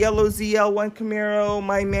 my yellow ZL1 Camaro,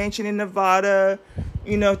 my mansion in Nevada,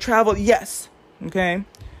 travel? Yes. Okay.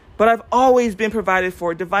 But I've always been provided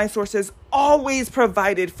for. Divine Source has always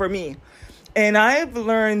provided for me. And I've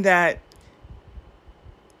learned that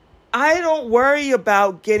I don't worry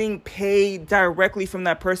about getting paid directly from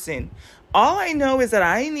that person. All I know is that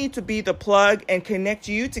I need to be the plug and connect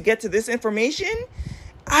you to get to this information.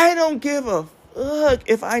 I don't give a fuck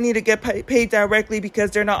if I need to get paid directly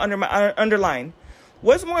because they're not under my underline.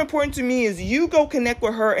 What's more important to me is you go connect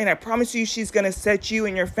with her, and I promise you she's going to set you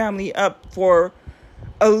and your family up for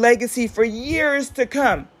a legacy for years to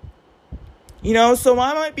come. So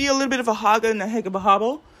I might be a little bit of a hogga and a heck of a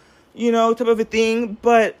hobble, type of a thing.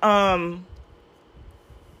 But and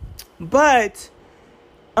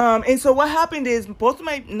so what happened is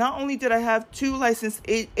not only did I have 2 licensed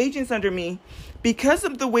agents under me, because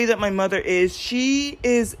of the way that my mother is, she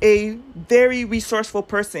is a very resourceful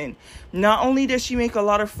person. Not only does she make a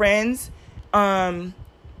lot of friends,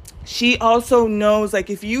 she also knows, like,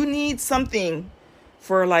 if you need something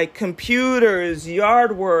for, like, computers,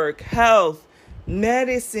 yard work, health,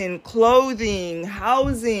 medicine, clothing,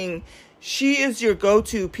 housing, she is your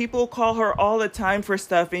go-to. People call her all the time for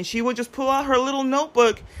stuff, and she will just pull out her little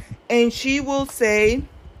notebook and she will say,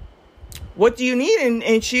 what do you need?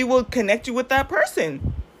 And she will connect you with that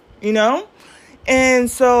person, And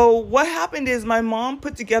so what happened is my mom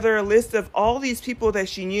put together a list of all these people that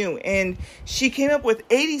she knew, and she came up with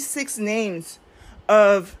 86 names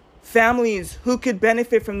of families who could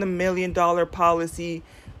benefit from the $1 million policy,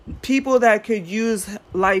 people that could use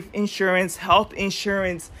life insurance, health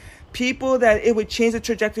insurance, people that it would change the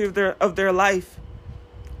trajectory of their life.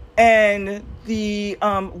 And the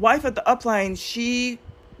wife of the upline, she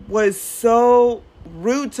was so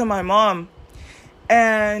rude to my mom,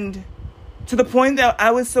 and to the point that I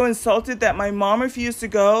was so insulted that my mom refused to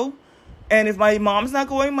go. And if my mom's not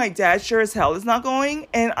going, my dad sure as hell is not going.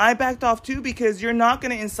 And I backed off too, because you're not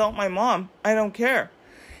going to insult my mom. I don't care.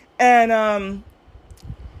 And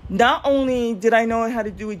not only did I know how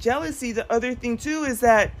to do with jealousy, the other thing too is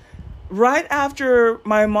that right after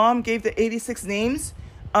my mom gave the 86 names,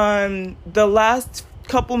 the last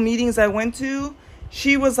couple meetings I went to,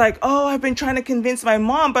 she was like, oh, I've been trying to convince my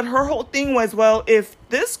mom. But her whole thing was, well, if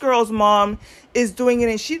this girl's mom is doing it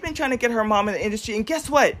and she's been trying to get her mom in the industry. And guess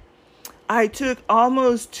what? I took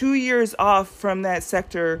almost 2 years off from that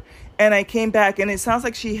sector, and I came back, and it sounds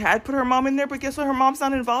like she had put her mom in there, but guess what? Her mom's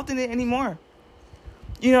not involved in it anymore.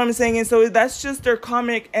 You know what I'm saying? And so that's just their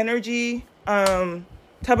karmic energy type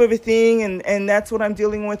of a thing. And that's what I'm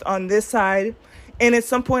dealing with on this side. And at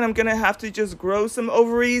some point, I'm going to have to just grow some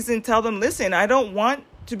ovaries and tell them, listen, I don't want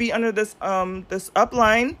to be under this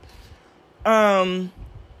upline.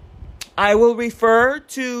 I will refer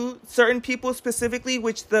to certain people specifically,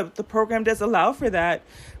 which the program does allow for that.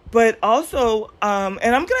 But also,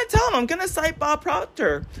 and I'm going to tell them, I'm going to cite Bob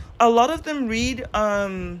Proctor. A lot of them read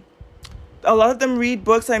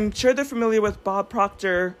books. I'm sure they're familiar with Bob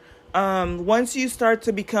Proctor. Once you start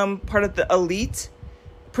to become part of the elite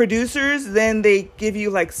producers, then they give you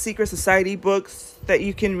like secret society books that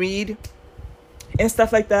you can read and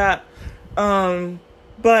stuff like that.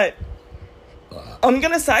 But I'm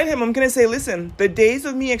going to cite him. I'm going to say, listen, the days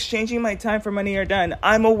of me exchanging my time for money are done.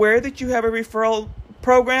 I'm aware that you have a referral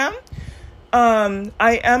program.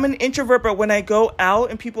 I am an introvert, but when I go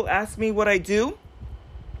out and people ask me what I do,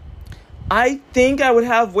 I think I would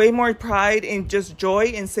have way more pride and just joy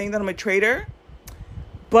in saying that I'm a trader.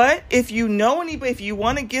 But if you know anybody, if you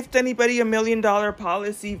want to gift anybody $1 million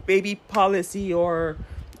policy, baby policy, or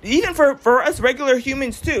even for us regular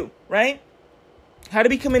humans too, right? How to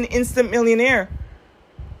become an instant millionaire.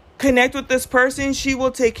 Connect with this person. She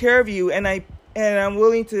will take care of you. And I'm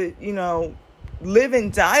willing to, live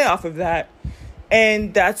and die off of that.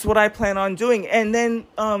 And that's what I plan on doing. And then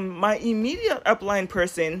my immediate upline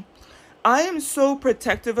person, I am so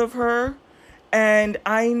protective of her. And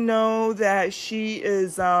I know that she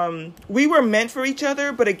is, we were meant for each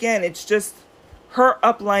other, but again, it's just her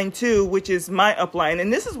upline too, which is my upline.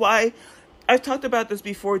 And this is why I've talked about this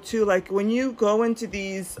before too. Like when you go into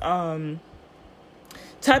these,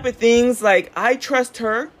 type of things, like I trust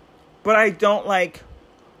her, but I don't like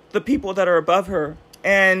the people that are above her.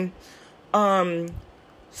 And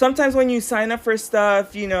sometimes when you sign up for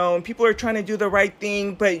stuff, and people are trying to do the right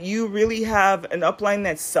thing, but you really have an upline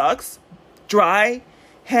that sucks, dry,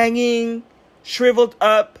 hanging, shriveled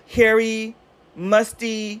up, hairy,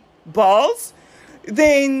 musty balls,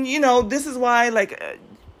 then, this is why,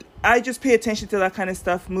 I just pay attention to that kind of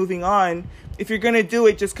stuff moving on. If you're going to do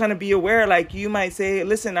it, just kind of be aware. You might say,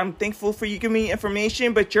 listen, I'm thankful for you giving me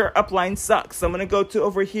information, but your upline sucks. So I'm going to go to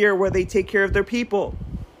over here where they take care of their people,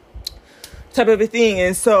 type of a thing.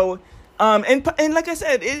 And so, and like I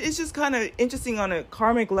said, it's just kind of interesting on a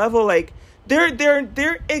karmic level.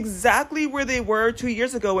 They're exactly where they were 2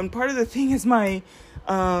 years ago. And part of the thing is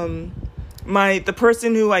the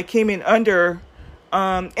person who I came in under,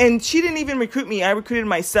 and she didn't even recruit me. I recruited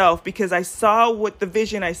myself because I saw the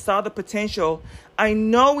vision, I saw the potential. I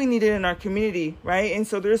know we need it in our community, right? And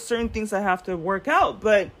so there's certain things I have to work out,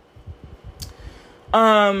 but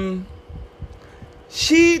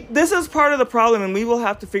this is part of the problem, and we will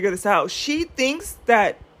have to figure this out. She thinks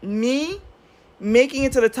that me making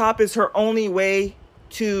it to the top is her only way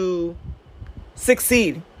to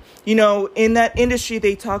succeed. In that industry,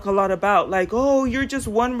 they talk a lot about oh, you're just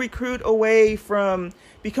one recruit away from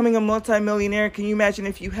becoming a multimillionaire. Can you imagine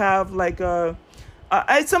if you have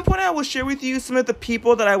at some point I will share with you some of the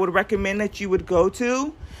people that I would recommend that you would go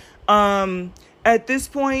to. At this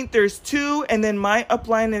point, there's 2, and then my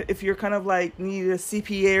upline, if you're kind of need a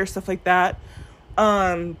CPA or stuff like that.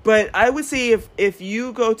 But I would say if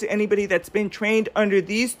you go to anybody that's been trained under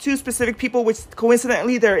these 2 specific people, which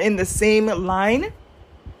coincidentally they're in the same line,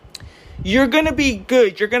 you're going to be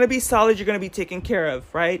good. You're going to be solid. You're going to be taken care of,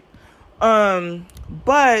 right?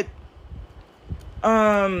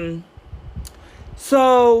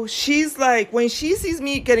 So she's when she sees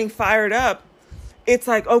me getting fired up, it's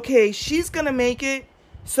okay, she's going to make it.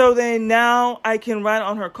 So then now I can ride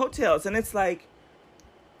on her coattails. And it's I'm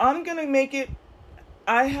going to make it.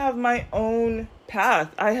 I have my own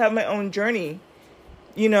path. I have my own journey,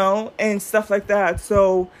 and stuff like that.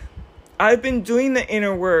 So I've been doing the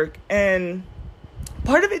inner work, and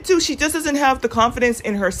part of it too, she just doesn't have the confidence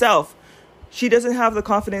in herself. She doesn't have the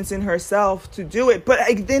confidence in herself to do it. But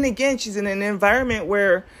then again, she's in an environment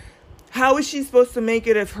where how is she supposed to make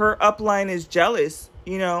it if her upline is jealous,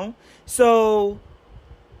 So,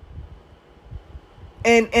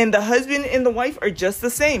 and the husband and the wife are just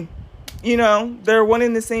the same, they're one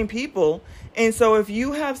and the same people. And so if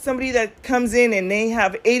you have somebody that comes in and they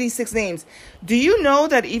have 86 names, do you know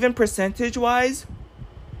that even percentage-wise,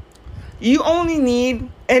 you only need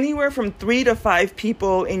anywhere from 3 to 5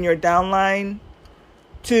 people in your downline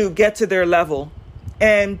to get to their level?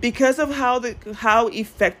 And because of how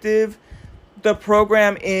effective the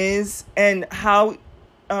program is and how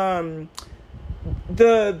the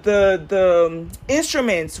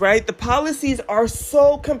instruments, right? The policies are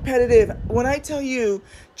so competitive. When I tell you,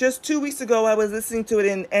 just 2 weeks ago, I was listening to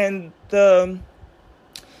it and the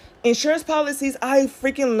insurance policies, I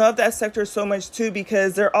freaking love that sector so much too,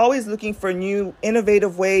 because they're always looking for new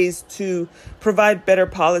innovative ways to provide better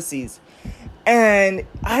policies. And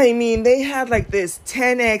I mean, they had this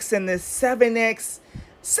 10X and this 7X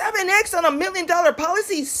on $1 million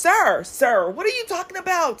policy. Sir, what are you talking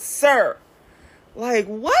about, sir?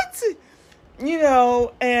 What?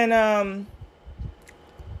 And,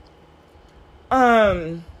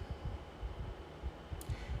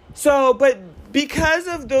 so, but because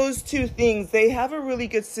of those 2 things, they have a really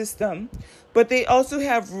good system, but they also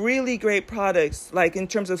have really great products, in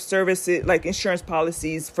terms of services, insurance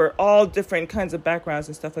policies for all different kinds of backgrounds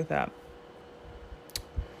and stuff like that.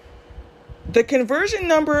 The conversion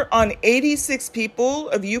number on 86 people,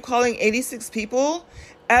 of you calling 86 people,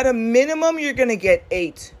 at a minimum, you're going to get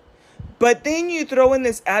 8. But then you throw in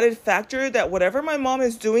this added factor that whatever my mom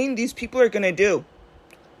is doing, these people are going to do.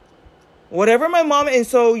 Whatever my mom, and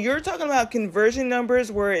so you're talking about conversion numbers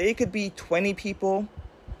where it could be 20 people,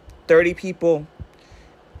 30 people.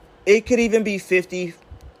 It could even be 50,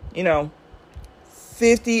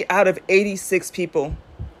 50 out of 86 people.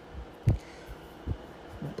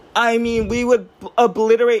 I mean, we would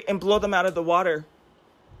obliterate and blow them out of the water.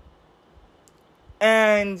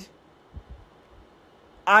 And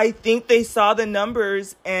I think they saw the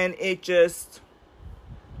numbers and it just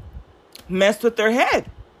messed with their head.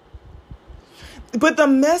 But the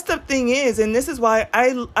messed up thing is, and this is why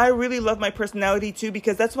I really love my personality too,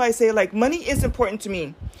 because that's why I say money is important to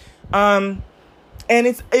me. And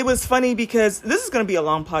it was funny because this is going to be a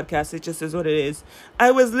long podcast. It just is what it is.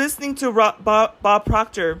 I was listening to Bob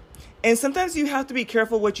Proctor, and sometimes you have to be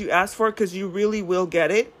careful what you ask for because you really will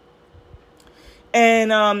get it.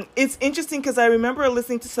 And it's interesting because I remember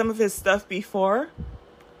listening to some of his stuff before,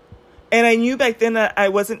 And I knew back then that I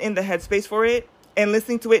wasn't in the headspace for it. And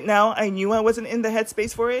listening to it now, I knew I wasn't in the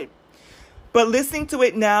headspace for it. But listening to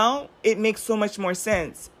it now, it makes so much more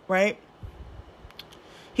sense, right?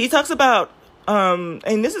 He talks about,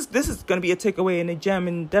 and this is going to be a takeaway and a gem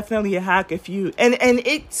and definitely a hack if you, and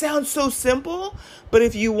it sounds so simple, but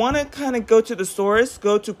if you want to kind of go to the source,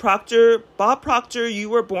 go to Bob Proctor, You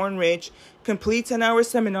Were Born Rich, complete 10-hour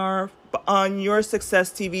seminar on Your Success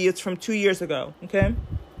TV. It's from 2 years ago, okay?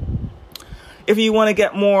 If you want to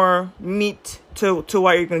get more meat to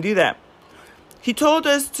why you're going to do that. He told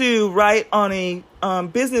us to write on a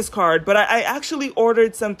business card, but I actually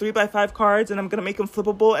ordered some 3x5 cards, and I'm going to make them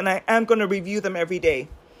flippable, and I am going to review them every day,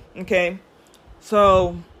 okay?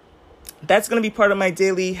 So that's going to be part of my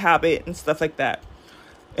daily habit and stuff like that.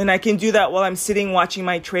 And I can do that while I'm sitting watching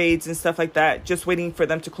my trades and stuff like that, just waiting for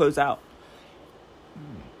them to close out.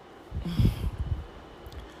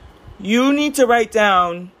 You need to write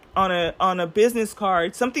down on a business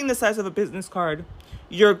card, something the size of a business card,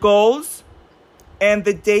 your goals and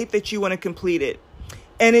the date that you want to complete it.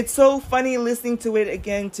 And it's so funny listening to it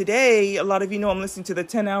again today. A lot of you know I'm listening to the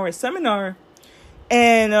 10-hour seminar.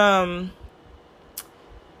 And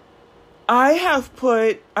I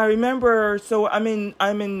remember, so I'm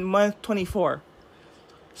in month 24.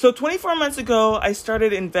 So 24 months ago, I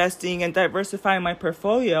started investing and diversifying my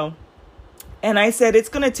portfolio. And I said, it's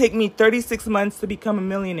going to take me 36 months to become a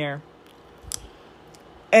millionaire.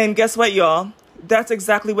 And guess what, y'all? That's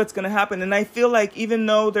exactly what's going to happen. And I feel like even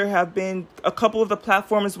though there have been a couple of the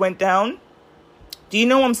platforms went down, do you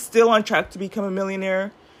know I'm still on track to become a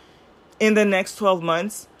millionaire in the next 12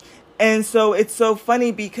 months? And so it's so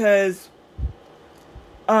funny because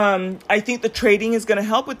I think the trading is going to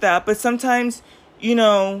help with that. But sometimes, you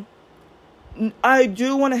know, I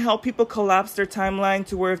do want to help people collapse their timeline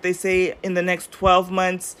to where if they say in the next 12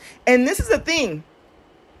 months. And this is the thing.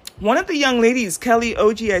 One of the young ladies, Kelly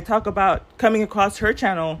OG, I talk about coming across her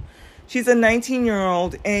channel. She's a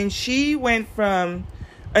 19-year-old, and she went from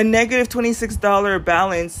a negative $26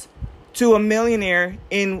 balance to a millionaire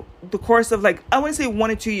in the course of, like, I want to say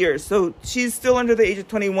 1 or 2 years. So she's still under the age of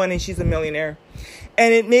 21 and she's a millionaire.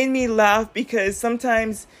 And it made me laugh because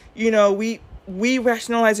sometimes, you know, we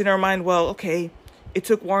rationalize in our mind, well, okay, it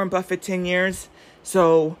took Warren Buffett 10 years.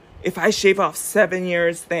 So if I shave off 7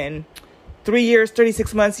 years, then 3 years,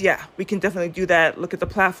 36 months, yeah, we can definitely do that. Look at the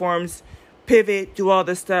platforms, pivot, do all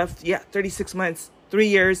this stuff. Yeah, 36 months, 3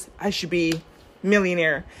 years, I should be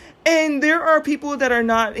millionaire. And there are people that are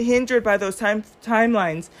not hindered by those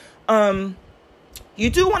timelines. You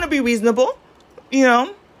do want to be reasonable, you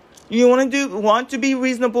know. You want to be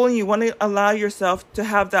reasonable, and you want to allow yourself to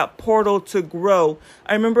have that portal to grow.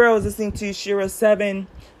 I remember I was listening to Shira 7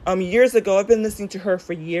 years ago. I've been listening to her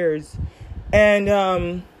for years.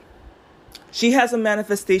 And she has a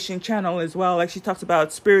manifestation channel as well. Like, she talks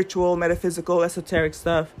about spiritual, metaphysical, esoteric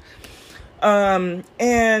stuff.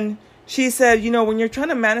 And she said, you know, when you're trying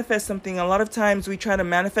to manifest something, a lot of times we try to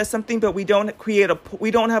manifest something, but we don't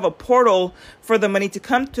have a portal for the money to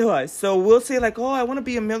come to us. So we'll say like, oh, I want to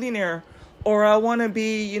be a millionaire, or I want to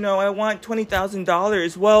be, you know, I want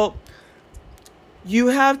 $20,000. Well, you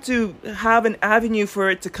have to have an avenue for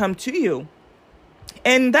it to come to you.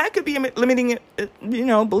 And that could be limiting, you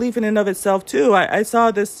know, belief in and of itself, too. I saw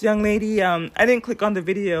this young lady. I didn't click on the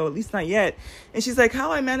video, at least not yet. And she's like,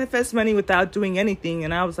 how I manifest money without doing anything.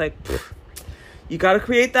 And I was like, you got to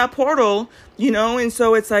create that portal, you know. And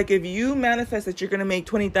so it's like, if you manifest that you're going to make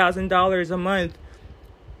 $20,000 a month,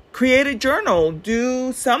 create a journal,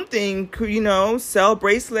 do something, you know, sell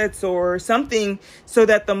bracelets or something so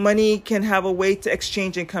that the money can have a way to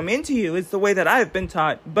exchange and come into you. It's the way that I've been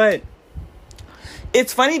taught. But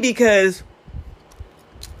it's funny because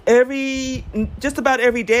just about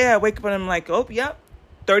every day I wake up and I'm like, oh, yep,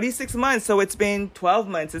 36 months. So it's been 12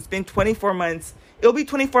 months. It's been 24 months. It'll be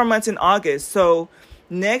 24 months in August. So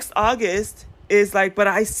next August is like, but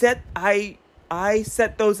I set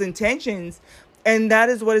those intentions, and that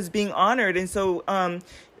is what is being honored. And so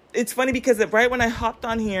it's funny because right when I hopped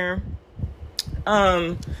on here,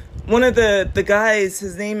 one of the guys,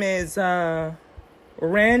 his name is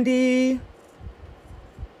Randy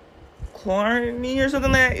Clarney or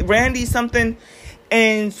something like that. Randy something.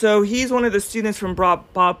 And so he's one of the students from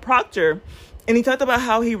Bob Proctor. And he talked about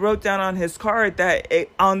how he wrote down on his card that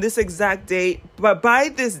on this exact date, but by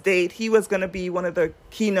this date, he was going to be one of the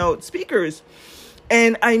keynote speakers.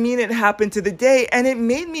 And I mean, it happened to the day. And it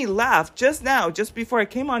made me laugh just now, just before I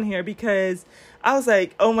came on here, because I was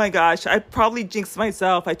like, oh my gosh, I probably jinxed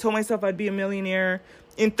myself. I told myself I'd be a millionaire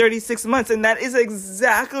in 36 months. And that is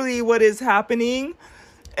exactly what is happening.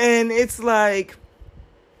 And it's like,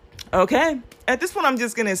 Okay. At this point, I'm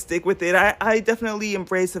just going to stick with it. I definitely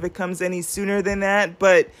embrace if it comes any sooner than that.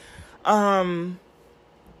 But, um,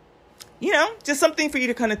 just something for you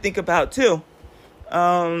to kind of think about too.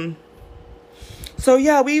 Um, so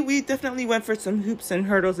yeah, we definitely went for some hoops and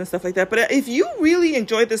hurdles and stuff like that. But if you really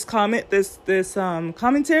enjoyed this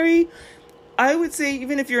commentary, I would say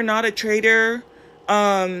even if you're not a trader,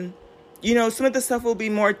 um, some of the stuff will be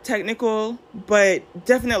more technical, but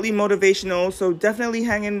definitely motivational. So definitely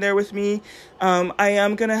hang in there with me. I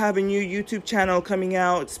am going to have a new YouTube channel coming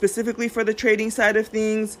out specifically for the trading side of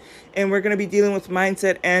things. And we're going to be dealing with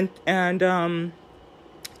mindset and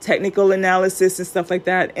technical analysis and stuff like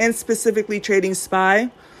that. And specifically trading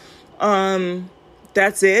SPY.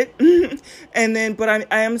 That's it. And then, but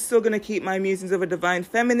I am still going to keep my Musings of a Divine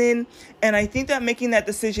Feminine. And I think that making that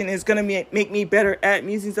decision is going to make me better at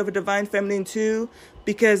Musings of a Divine Feminine too,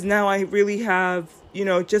 because now I really have,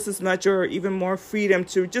 just as much or even more freedom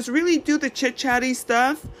to just really do the chit-chatty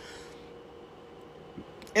stuff.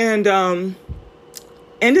 And,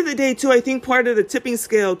 end of the day too, I think part of the tipping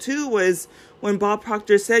scale too was when Bob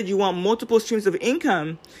Proctor said you want multiple streams of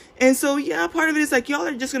income. And so, yeah, part of it is like, y'all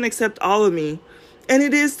are just going to accept all of me. And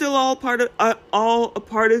it is still all a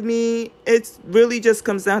part of me. It really just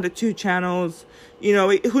comes down to 2 channels.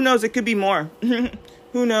 Who knows? It could be more.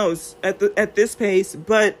 Who knows at this pace?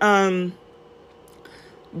 But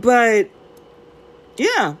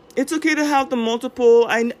yeah, it's okay to have the multiple.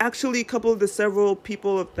 I actually, a couple of the several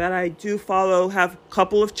people that I do follow have a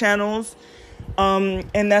couple of channels,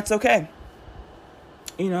 and that's okay.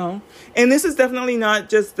 And this is definitely not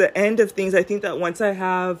just the end of things. I think that once I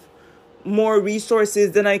have more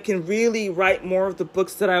resources, then I can really write more of the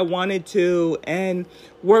books that I wanted to and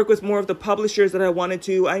work with more of the publishers that I wanted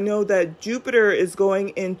to. I know that Jupiter is going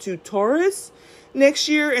into Taurus next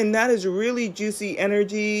year, and that is really juicy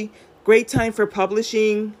energy. Great time for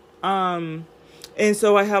publishing. And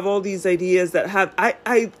so I have all these ideas that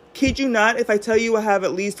I kid you not, if I tell you I have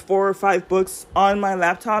at least 4 or 5 books on my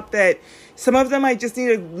laptop that some of them I just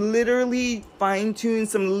need to literally fine tune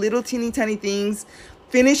some little teeny tiny things,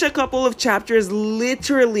 finish a couple of chapters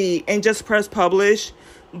literally and just press publish.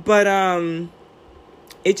 But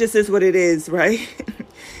it just is what it is, right?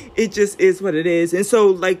 It just is what it is. And so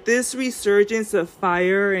like this resurgence of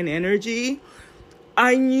fire and energy,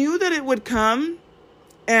 I knew that it would come,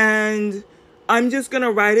 and I'm just going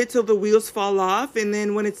to ride it till the wheels fall off. And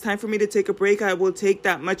then when it's time for me to take a break, I will take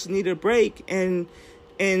that much needed break. And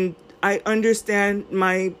I understand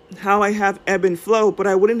how I have ebb and flow, but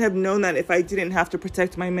I wouldn't have known that if I didn't have to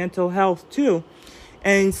protect my mental health too,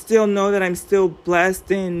 and still know that I'm still blessed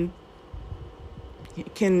and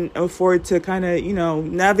can afford to kind of,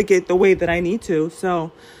 navigate the way that I need to.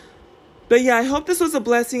 So, but yeah, I hope this was a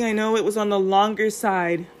blessing. I know it was on the longer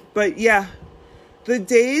side, but yeah, the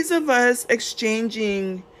days of us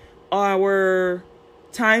exchanging our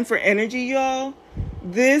time for energy, y'all,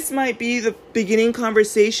 this might be the beginning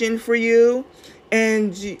conversation for you,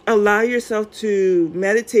 and allow yourself to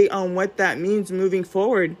meditate on what that means moving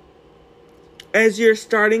forward. As you're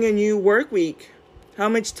starting a new work week, how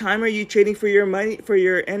much time are you trading for your money, for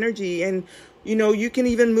your energy? And, you can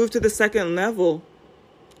even move to the second level.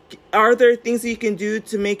 Are there things that you can do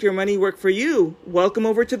to make your money work for you? Welcome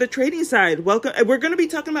over to the trading side. Welcome. We're going to be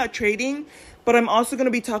talking about trading, but I'm also going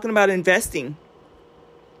to be talking about investing.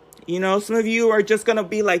 Some of you are just going to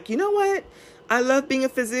be like, you know what? I love being a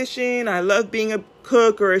physician. I love being a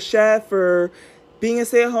cook or a chef or being a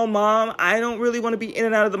stay-at-home mom. I don't really want to be in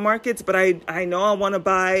and out of the markets, but I know I want to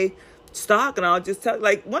buy stock. And I'll just tell,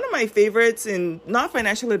 like, one of my favorites, and not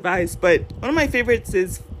financial advice, but one of my favorites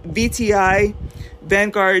is VTI,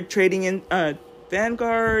 Vanguard Trading in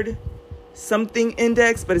Vanguard something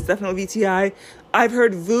index, but it's definitely VTI. I've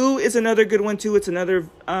heard VU is another good one too. It's another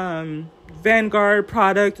Vanguard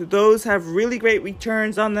product. Those have really great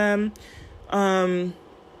returns on them.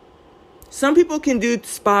 Some people can do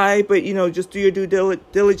SPY, but just do your due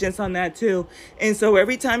diligence on that too. And so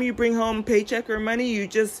every time you bring home paycheck or money, you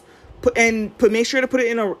just make sure to put it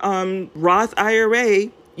in a Roth IRA.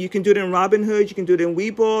 You can do it in Robinhood. You can do it in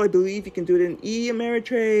Webull. I believe you can do it in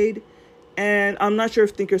eAmeritrade. And I'm not sure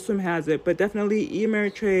if Thinkorswim has it, but definitely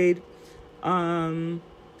eAmeritrade,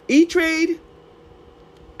 E-Trade,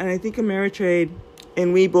 and I think Ameritrade,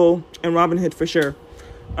 and Webull, and Robinhood for sure.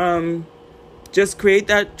 Just create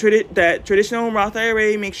that traditional Roth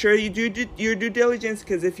IRA. Make sure you do your due diligence,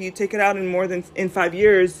 because if you take it out in 5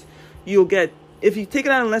 years, if you take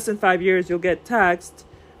it out in less than 5 years, you'll get taxed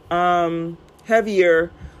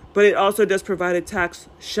heavier, but it also does provide a tax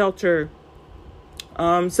shelter.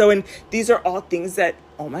 And these are all things that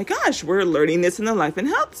oh my gosh, we're learning this in the life and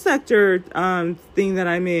health sector thing that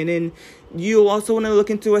I'm in. And you also want to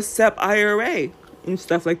look into a SEP IRA and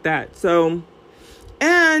stuff like that. So,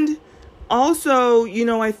 and also,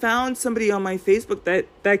 I found somebody on my Facebook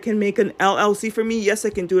that can make an LLC for me. Yes,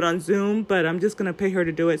 I can do it on Zoom, but I'm just going to pay her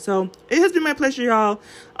to do it. So it has been my pleasure, y'all.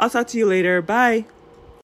 I'll talk to you later. Bye.